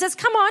ministry, Jesus.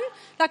 Come on.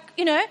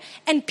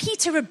 And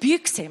Peter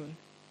rebukes him.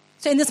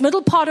 So in this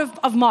middle part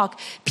of Mark,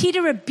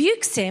 Peter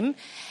rebukes him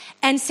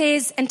and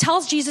says, and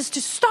tells Jesus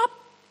to stop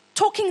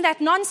talking that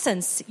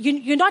nonsense.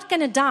 You're not going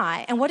to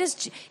die. And what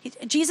is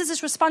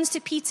Jesus' response to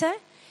Peter?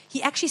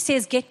 He actually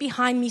says, get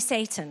behind me,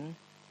 Satan.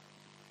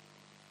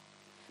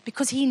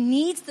 because he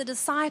needs the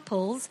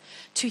disciples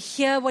to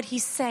hear what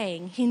he's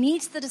saying. He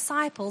needs the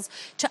disciples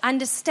to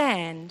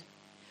understand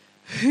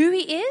who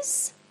he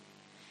is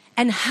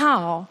and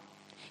how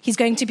he's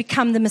going to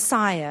become the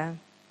Messiah.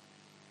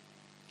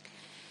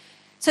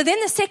 So then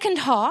the second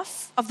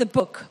half of the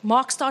book,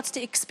 Mark starts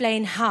to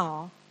explain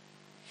how.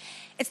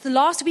 It's the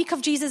last week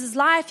of Jesus'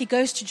 life. He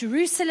goes to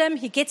Jerusalem.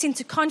 He gets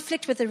into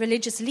conflict with the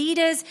religious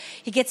leaders.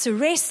 He gets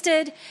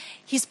arrested.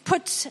 He's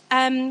put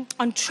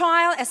on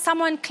trial as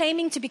someone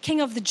claiming to be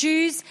king of the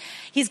Jews.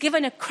 He's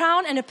given a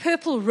crown and a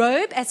purple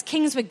robe as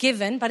kings were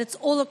given, but it's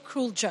all a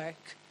cruel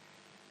joke.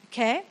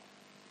 Okay?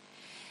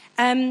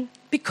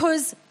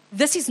 Because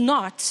this is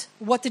not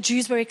what the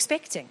Jews were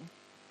expecting.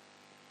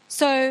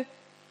 So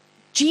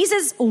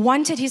Jesus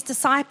wanted his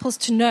disciples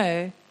to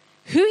know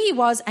who he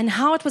was and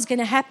how it was going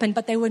to happen,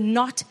 but they were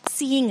not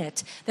seeing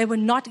it. They were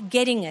not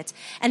getting it.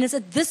 And it's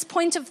at this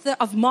point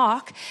of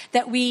Mark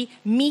that we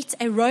meet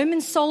a Roman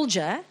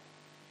soldier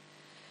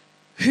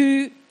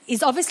who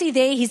is obviously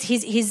there.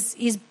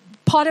 He's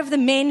part of the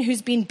men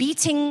who's been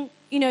beating,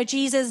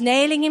 Jesus,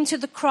 nailing him to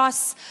the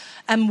cross,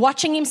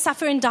 watching him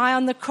suffer and die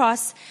on the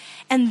cross.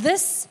 And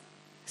this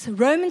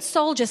Roman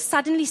soldier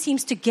suddenly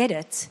seems to get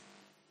it.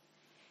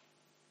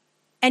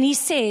 And he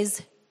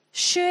says,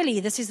 "Surely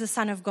this is the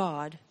Son of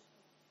God."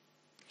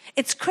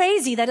 It's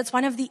crazy that it's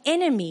one of the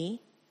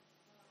enemy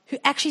who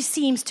actually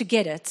seems to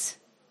get it,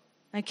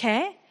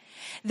 okay?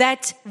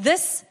 That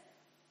this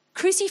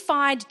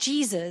crucified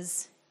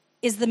Jesus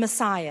is the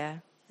Messiah,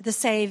 the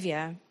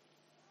Savior.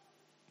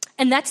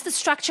 And that's the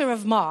structure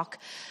of Mark.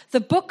 The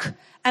book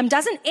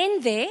doesn't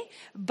end there,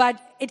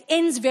 but it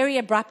ends very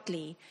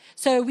abruptly.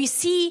 So we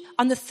see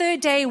on the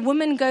third day,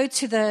 women go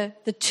to the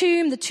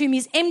tomb. The tomb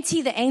is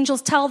empty. The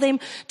angels tell them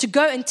to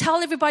go and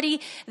tell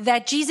everybody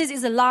that Jesus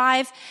is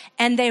alive,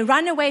 and they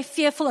run away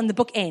fearful, and the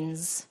book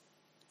ends.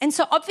 And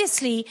so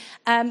obviously,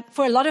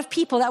 for a lot of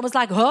people, that was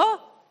like,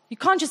 you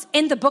can't just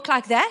end the book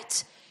like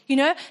that.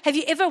 Have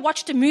you ever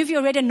watched a movie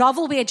or read a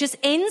novel where it just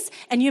ends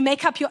and you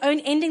make up your own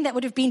ending that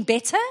would have been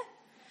better?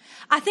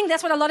 I think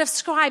that's what a lot of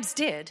scribes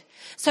did.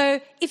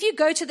 So if you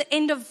go to the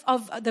end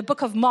of the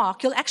book of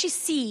Mark, you'll actually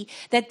see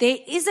that there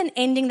is an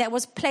ending that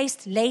was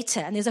placed later.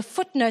 And there's a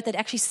footnote that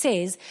actually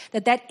says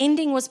that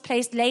ending was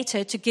placed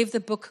later to give the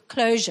book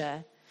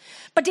closure.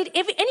 But did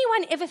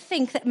anyone ever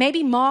think that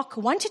maybe Mark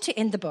wanted to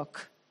end the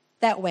book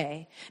that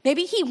way?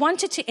 Maybe he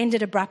wanted to end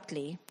it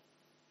abruptly.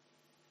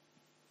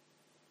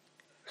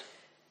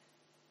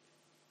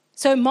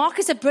 So Mark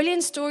is a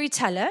brilliant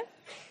storyteller,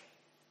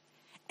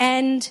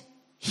 and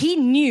he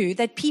knew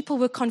that people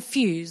were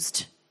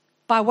confused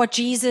by what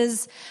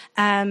Jesus,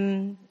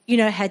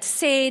 had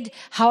said,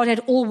 how it had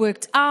all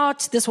worked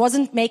out. This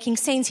wasn't making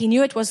sense. He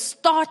knew it was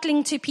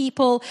startling to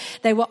people.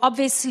 They were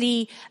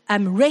obviously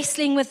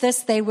wrestling with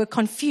this. They were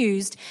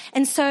confused.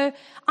 And so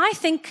I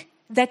think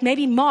that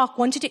maybe Mark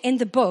wanted to end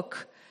the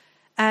book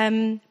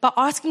by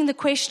asking the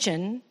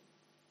question,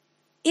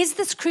 is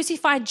this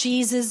crucified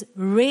Jesus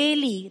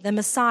really the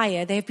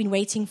Messiah they've been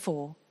waiting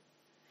for?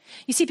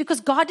 You see,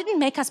 because God didn't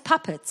make us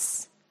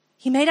puppets.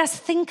 He made us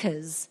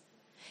thinkers.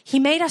 He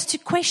made us to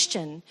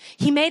question.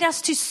 He made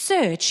us to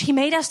search. He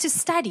made us to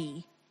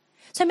study.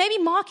 So maybe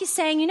Mark is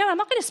saying, I'm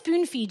not going to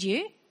spoon feed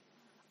you.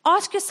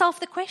 Ask yourself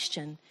the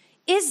question,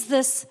 is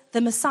this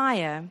the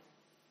Messiah?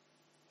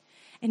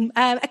 And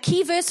a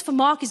key verse for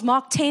Mark is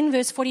Mark 10,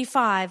 verse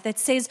 45, that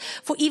says,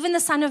 "For even the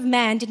Son of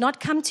Man did not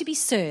come to be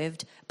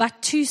served,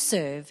 but to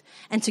serve,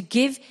 and to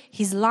give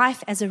his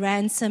life as a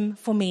ransom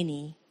for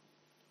many."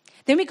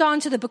 Then we go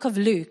on to the book of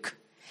Luke.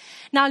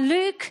 Now,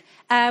 Luke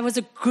was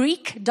a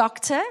Greek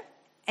doctor,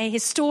 a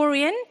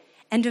historian,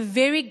 and a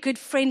very good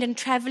friend and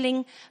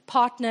traveling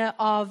partner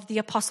of the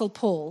Apostle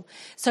Paul.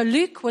 So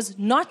Luke was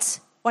not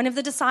one of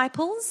the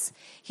disciples.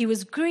 He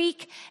was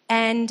Greek,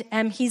 and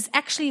he's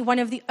actually one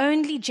of the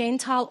only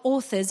Gentile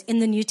authors in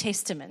the New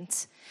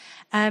Testament.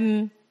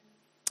 And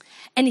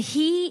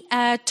he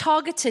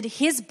targeted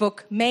his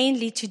book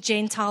mainly to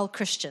Gentile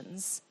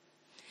Christians.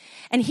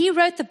 And he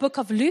wrote the book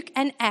of Luke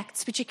and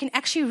Acts, which you can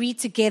actually read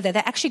together.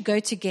 They actually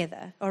go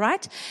together, all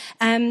right?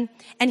 And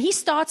he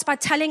starts by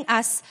telling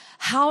us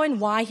how and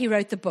why he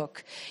wrote the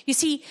book. You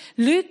see,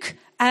 Luke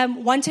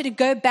wanted to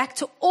go back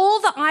to all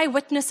the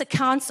eyewitness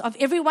accounts of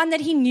everyone that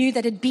he knew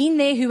that had been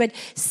there, who had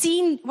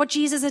seen what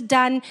Jesus had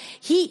done.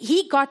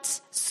 He got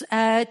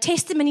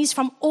testimonies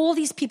from all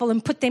these people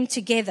and put them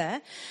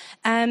together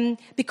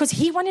because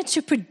he wanted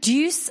to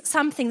produce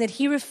something that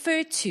he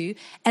referred to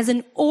as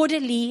an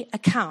orderly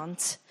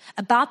account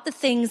about the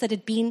things that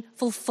had been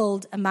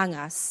fulfilled among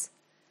us.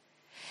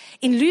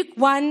 In Luke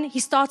 1,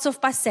 he starts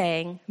off by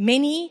saying,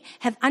 "Many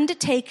have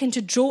undertaken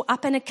to draw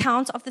up an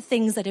account of the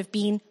things that have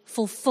been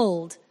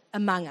fulfilled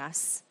among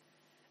us."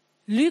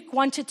 Luke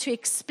wanted to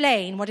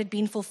explain what had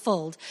been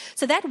fulfilled.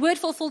 So that word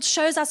fulfilled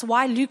shows us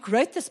why Luke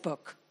wrote this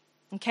book.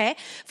 Okay?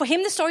 For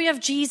him, the story of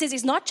Jesus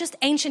is not just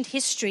ancient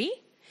history.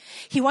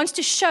 He wants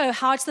to show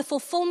how it's the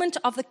fulfillment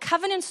of the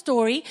covenant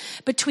story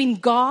between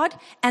God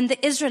and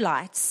the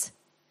Israelites.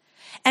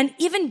 And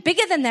even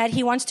bigger than that,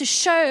 he wants to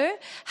show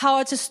how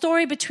it's a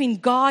story between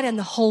God and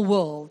the whole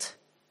world.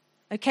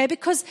 Okay,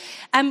 because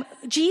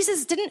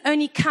Jesus didn't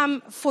only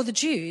come for the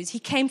Jews, he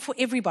came for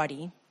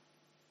everybody.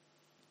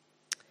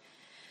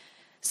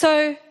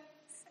 So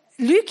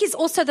Luke is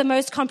also the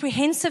most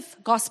comprehensive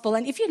gospel.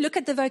 And if you look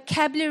at the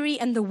vocabulary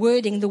and the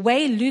wording, the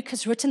way Luke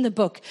has written the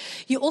book,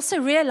 you also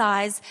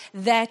realize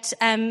that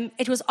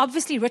it was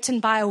obviously written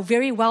by a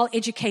very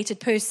well-educated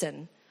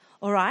person.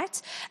 All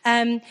right.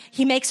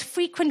 He makes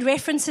frequent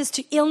references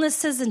to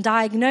illnesses and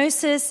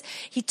diagnosis.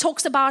 He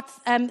talks about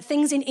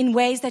things in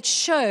ways that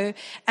show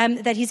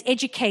that he's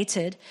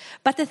educated.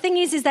 But the thing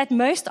is that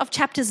most of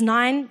chapters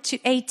 9 to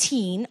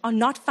 18 are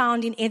not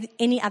found in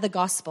any other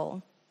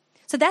gospel.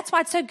 So that's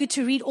why it's so good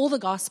to read all the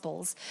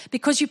Gospels,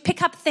 because you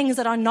pick up things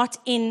that are not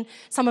in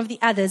some of the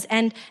others.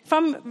 And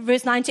from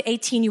verse 9 to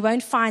 18, you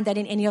won't find that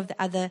in any of the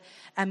other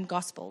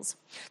Gospels.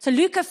 So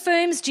Luke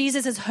affirms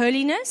Jesus'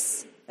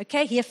 holiness.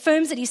 Okay, he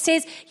affirms that he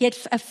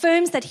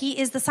affirms that he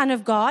is the Son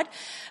of God.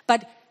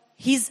 But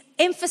his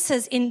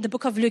emphasis in the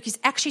book of Luke is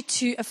actually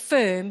to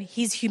affirm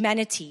his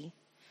humanity,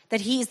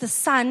 that he is the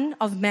Son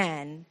of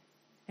Man.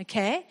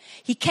 Okay,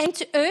 he came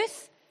to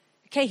earth.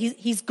 Okay,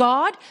 he's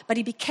God, but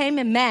he became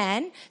a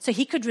man so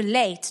he could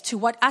relate to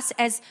what us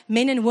as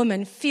men and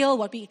women feel,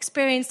 what we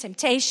experience,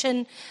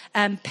 temptation,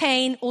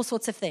 pain, all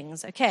sorts of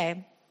things,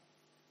 okay?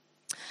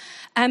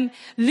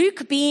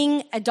 Luke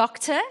being a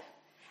doctor,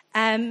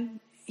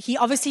 he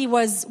obviously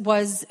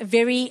was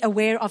very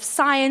aware of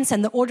science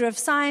and the order of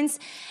science,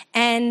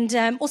 and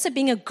also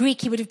being a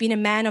Greek, he would have been a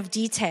man of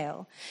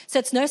detail. So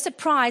it's no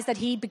surprise that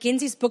he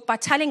begins his book by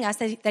telling us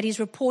that he's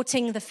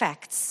reporting the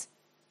facts.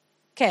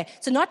 Okay,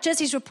 so not just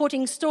he's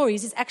reporting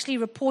stories, he's actually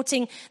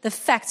reporting the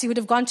facts. He would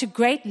have gone to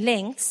great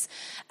lengths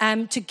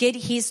to get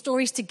his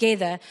stories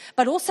together.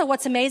 But also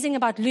what's amazing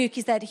about Luke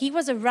is that he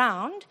was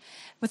around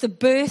with the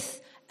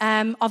birth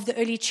of the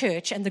early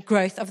church and the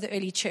growth of the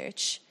early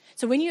church.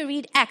 So when you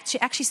read Acts, you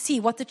actually see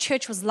what the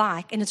church was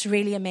like, and it's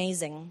really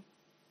amazing.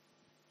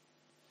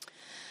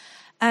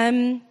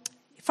 From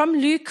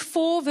Luke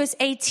 4, verse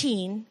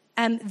 18,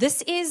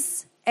 this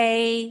is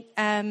a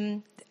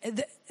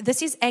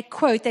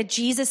quote that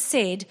Jesus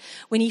said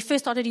when he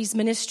first started his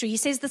ministry. He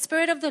says, "The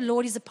Spirit of the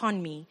Lord is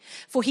upon me,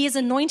 for he has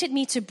anointed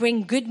me to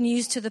bring good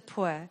news to the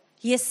poor.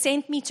 He has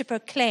sent me to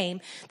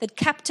proclaim that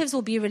captives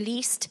will be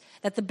released,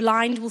 that the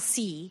blind will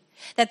see,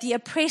 that the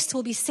oppressed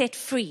will be set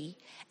free,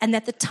 and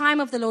that the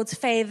time of the Lord's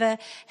favor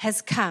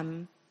has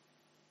come."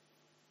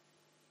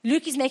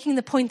 Luke is making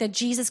the point that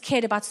Jesus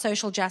cared about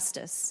social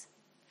justice.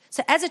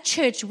 So as a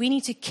church, we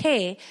need to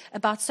care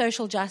about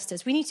social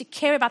justice. We need to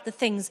care about the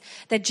things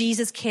that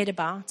Jesus cared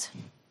about.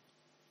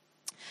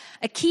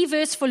 A key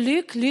verse for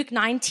Luke, Luke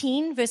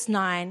 19, verse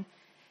 9,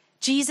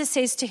 Jesus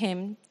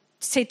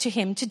said to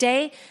him,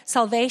 "Today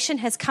salvation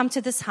has come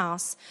to this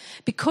house,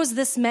 because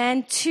this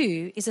man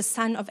too is a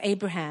son of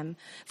Abraham.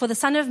 For the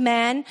Son of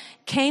Man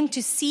came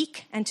to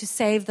seek and to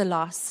save the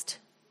lost."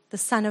 The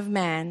Son of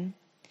Man.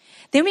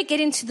 Then we get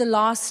into the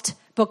last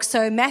book.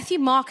 So Matthew,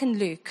 Mark, and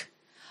Luke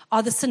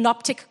are the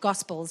synoptic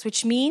gospels,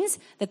 which means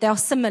that they are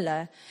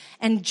similar.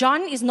 And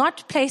John is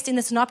not placed in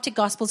the synoptic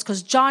gospels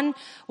because John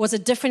was a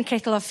different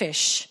kettle of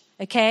fish,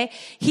 okay?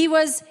 He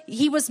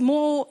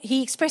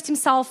expressed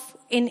himself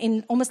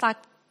in almost like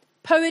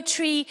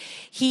poetry.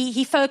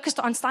 He focused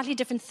on slightly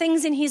different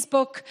things in his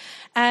book.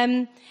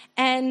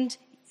 And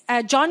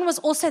John was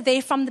also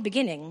there from the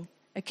beginning,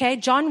 okay?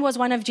 John was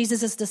one of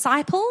Jesus'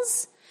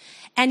 disciples.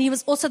 And he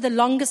was also the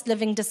longest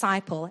living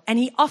disciple. And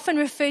he often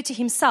referred to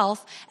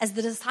himself as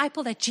the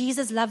disciple that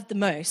Jesus loved the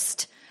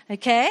most.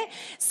 Okay?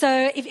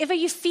 So if ever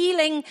you're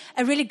feeling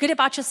really good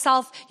about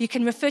yourself, you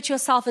can refer to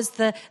yourself as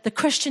the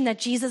Christian that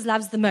Jesus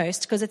loves the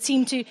most, because it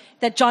seemed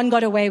that John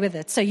got away with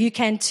it. So you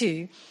can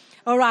too.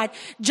 All right.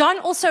 John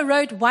also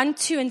wrote 1,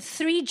 2, and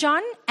 3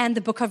 John and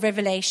the book of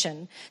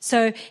Revelation.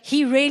 So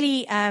he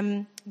really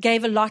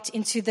gave a lot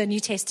into the New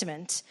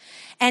Testament.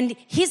 And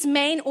his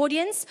main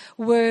audience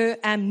were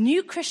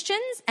new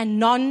Christians and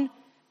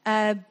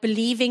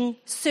non-believing,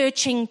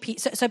 searching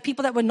people. So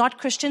people that were not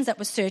Christians that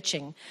were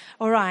searching.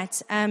 All right.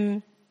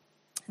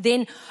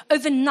 Then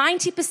over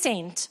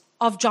 90%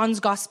 of John's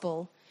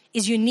gospel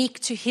is unique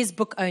to his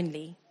book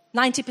only.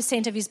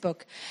 90% of his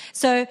book.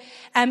 So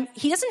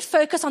he doesn't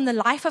focus on the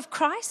life of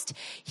Christ.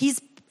 He's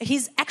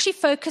actually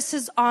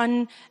focuses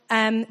on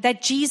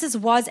that Jesus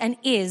was and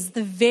is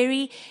the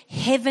very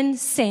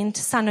heaven-sent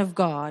Son of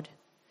God.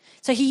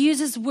 So he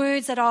uses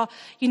words that are,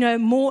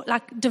 more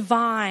like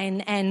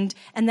divine and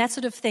that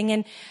sort of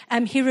thing.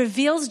 And he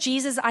reveals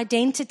Jesus'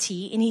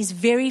 identity in his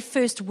very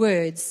first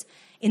words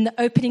in the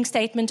opening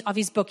statement of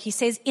his book. He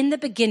says, "In the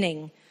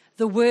beginning,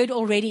 the Word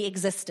already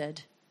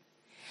existed.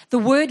 The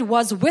Word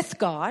was with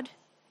God,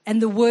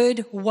 and the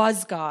Word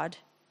was God.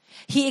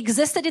 He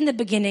existed in the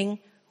beginning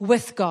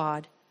with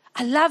God."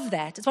 I love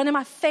that. It's one of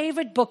my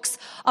favorite books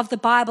of the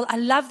Bible. I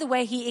love the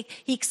way he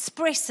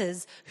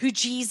expresses who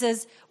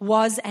Jesus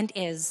was and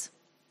is.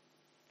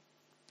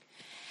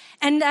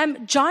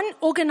 And John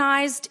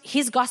organized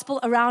his gospel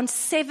around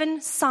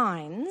 7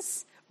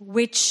 signs,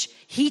 which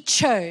he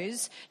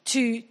chose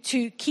to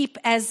keep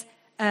as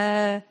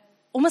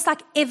almost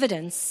like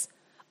evidence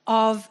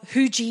of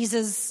who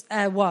Jesus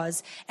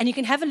was. And you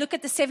can have a look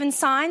at the 7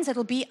 signs.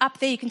 It'll be up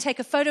there. You can take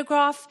a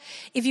photograph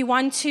if you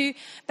want to.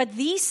 But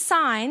these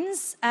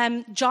signs,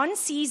 John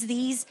sees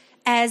these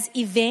as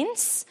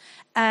events,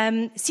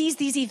 sees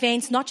these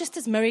events not just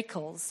as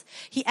miracles.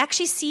 He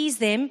actually sees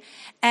them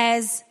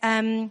as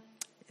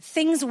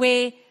things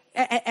where,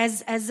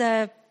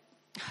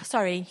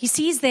 he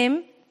sees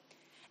them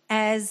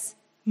as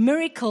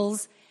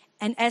miracles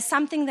and as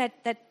something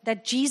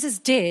that Jesus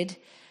did,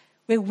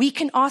 where we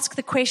can ask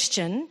the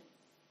question,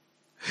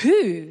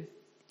 who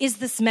is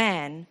this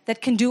man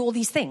that can do all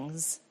these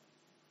things?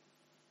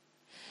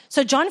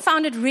 So John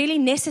found it really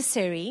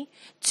necessary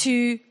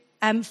to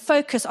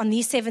focus on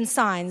these 7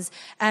 signs,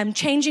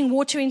 changing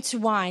water into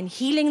wine,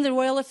 healing the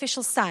royal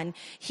official's son,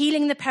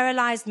 healing the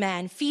paralyzed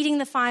man, feeding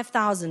the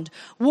 5,000,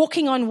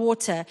 walking on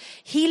water,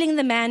 healing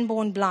the man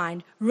born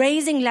blind,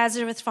 raising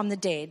Lazarus from the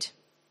dead.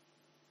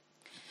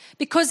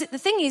 Because the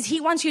thing is, he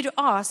wants you to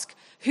ask,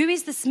 who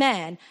is this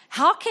man?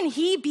 How can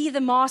he be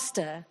the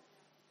master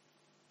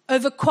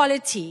over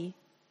quality,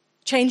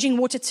 changing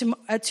water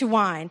to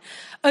wine,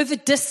 over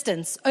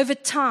distance, over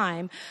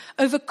time,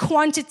 over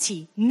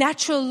quantity,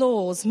 natural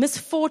laws,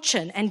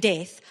 misfortune, and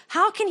death?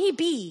 How can he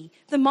be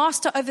the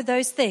master over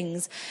those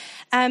things?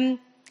 John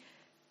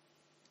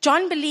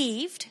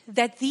believed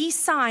that these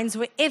signs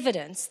were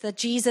evidence that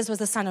Jesus was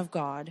the Son of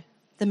God,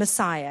 the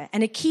Messiah.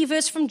 And a key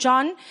verse from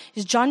John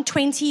is John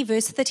 20,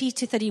 verse 30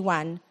 to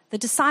 31. The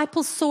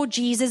disciples saw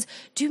Jesus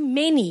do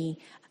many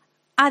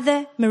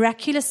other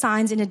miraculous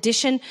signs in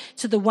addition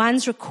to the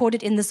ones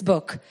recorded in this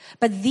book.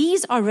 But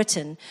these are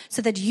written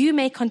so that you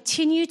may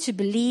continue to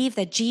believe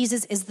that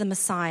Jesus is the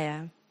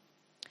Messiah,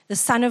 the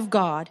Son of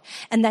God,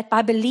 and that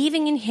by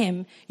believing in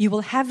him, you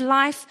will have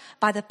life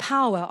by the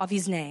power of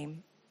his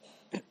name.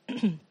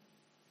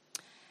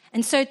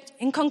 And so,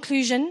 in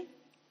conclusion,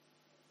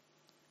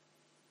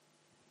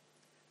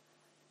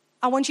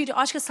 I want you to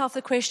ask yourself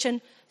the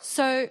question,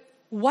 so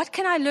what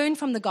can I learn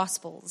from the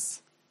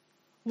Gospels?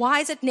 Why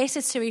is it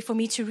necessary for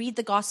me to read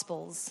the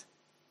Gospels?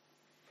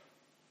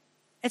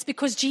 It's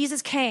because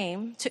Jesus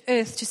came to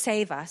earth to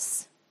save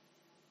us.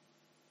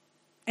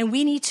 And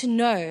we need to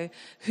know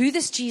who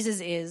this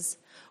Jesus is,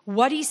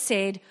 what he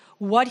said,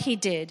 what he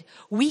did.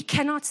 We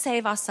cannot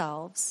save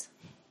ourselves.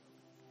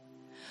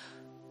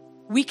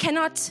 We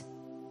cannot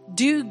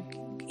do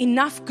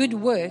enough good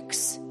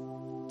works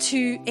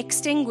to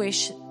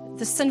extinguish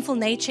the sinful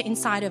nature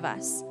inside of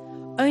us.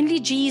 Only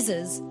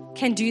Jesus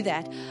can do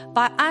that.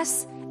 By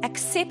us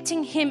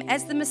accepting him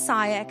as the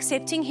Messiah,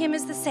 accepting him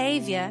as the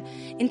Savior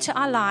into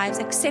our lives,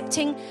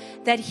 accepting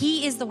that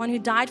he is the one who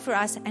died for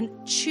us and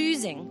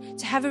choosing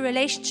to have a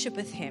relationship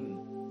with him.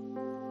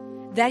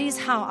 That is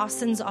how our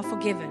sins are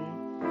forgiven.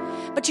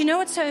 But you know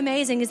what's so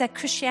amazing is that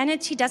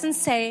Christianity doesn't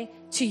say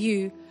to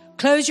you,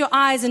 close your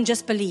eyes and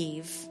just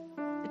believe.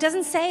 It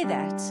doesn't say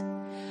that.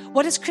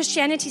 What does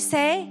Christianity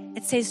say?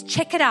 It says,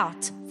 check it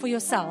out for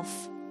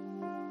yourself.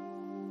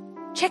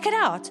 Check it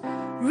out.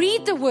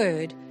 Read the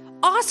word.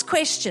 Ask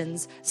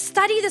questions.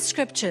 Study the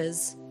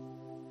scriptures.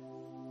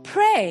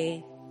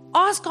 Pray.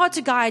 Ask God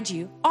to guide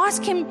you.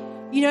 Ask him,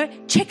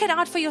 check it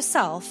out for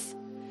yourself.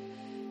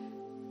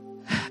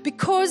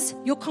 Because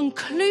your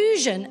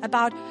conclusion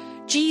about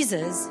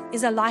Jesus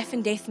is a life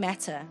and death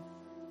matter.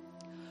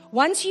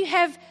 Once you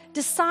have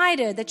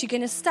decided that you're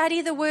going to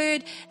study the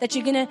word, that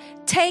you're going to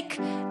take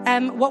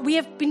what we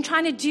have been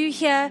trying to do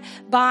here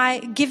by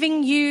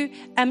giving you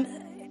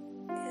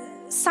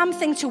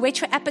something to whet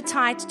your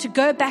appetite, to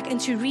go back and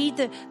to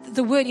read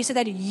the word, so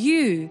that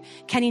you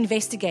can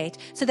investigate,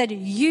 so that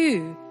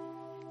you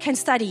can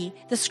study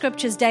the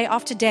scriptures day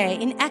after day.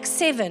 In Acts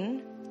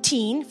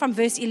 17, from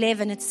verse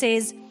 11, it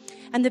says,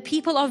 and the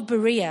people of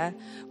Berea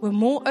were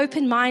more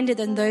open-minded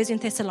than those in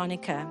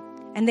Thessalonica,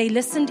 and they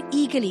listened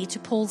eagerly to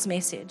Paul's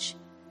message.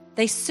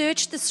 They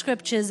searched the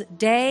scriptures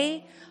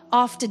day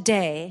after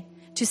day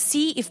to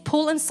see if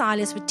Paul and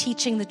Silas were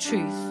teaching the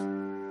truth.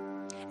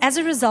 As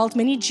a result,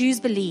 many Jews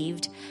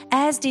believed,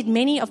 as did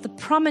many of the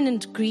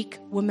prominent Greek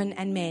women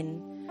and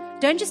men.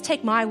 Don't just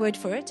take my word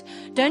for it.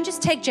 Don't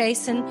just take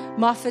Jason,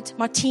 Moffat,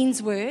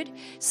 Martine's word.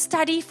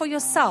 Study for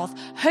yourself.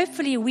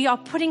 Hopefully, we are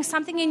putting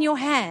something in your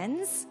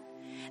hands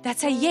that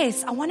say,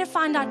 yes, I want to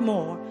find out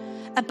more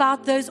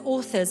about those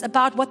authors,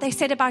 about what they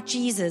said about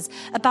Jesus,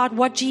 about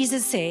what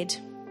Jesus said.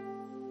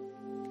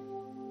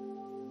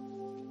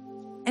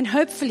 And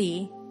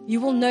hopefully, you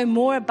will know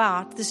more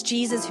about this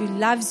Jesus who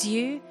loves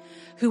you,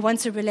 who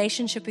wants a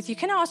relationship with you.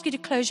 Can I ask you to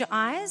close your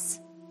eyes?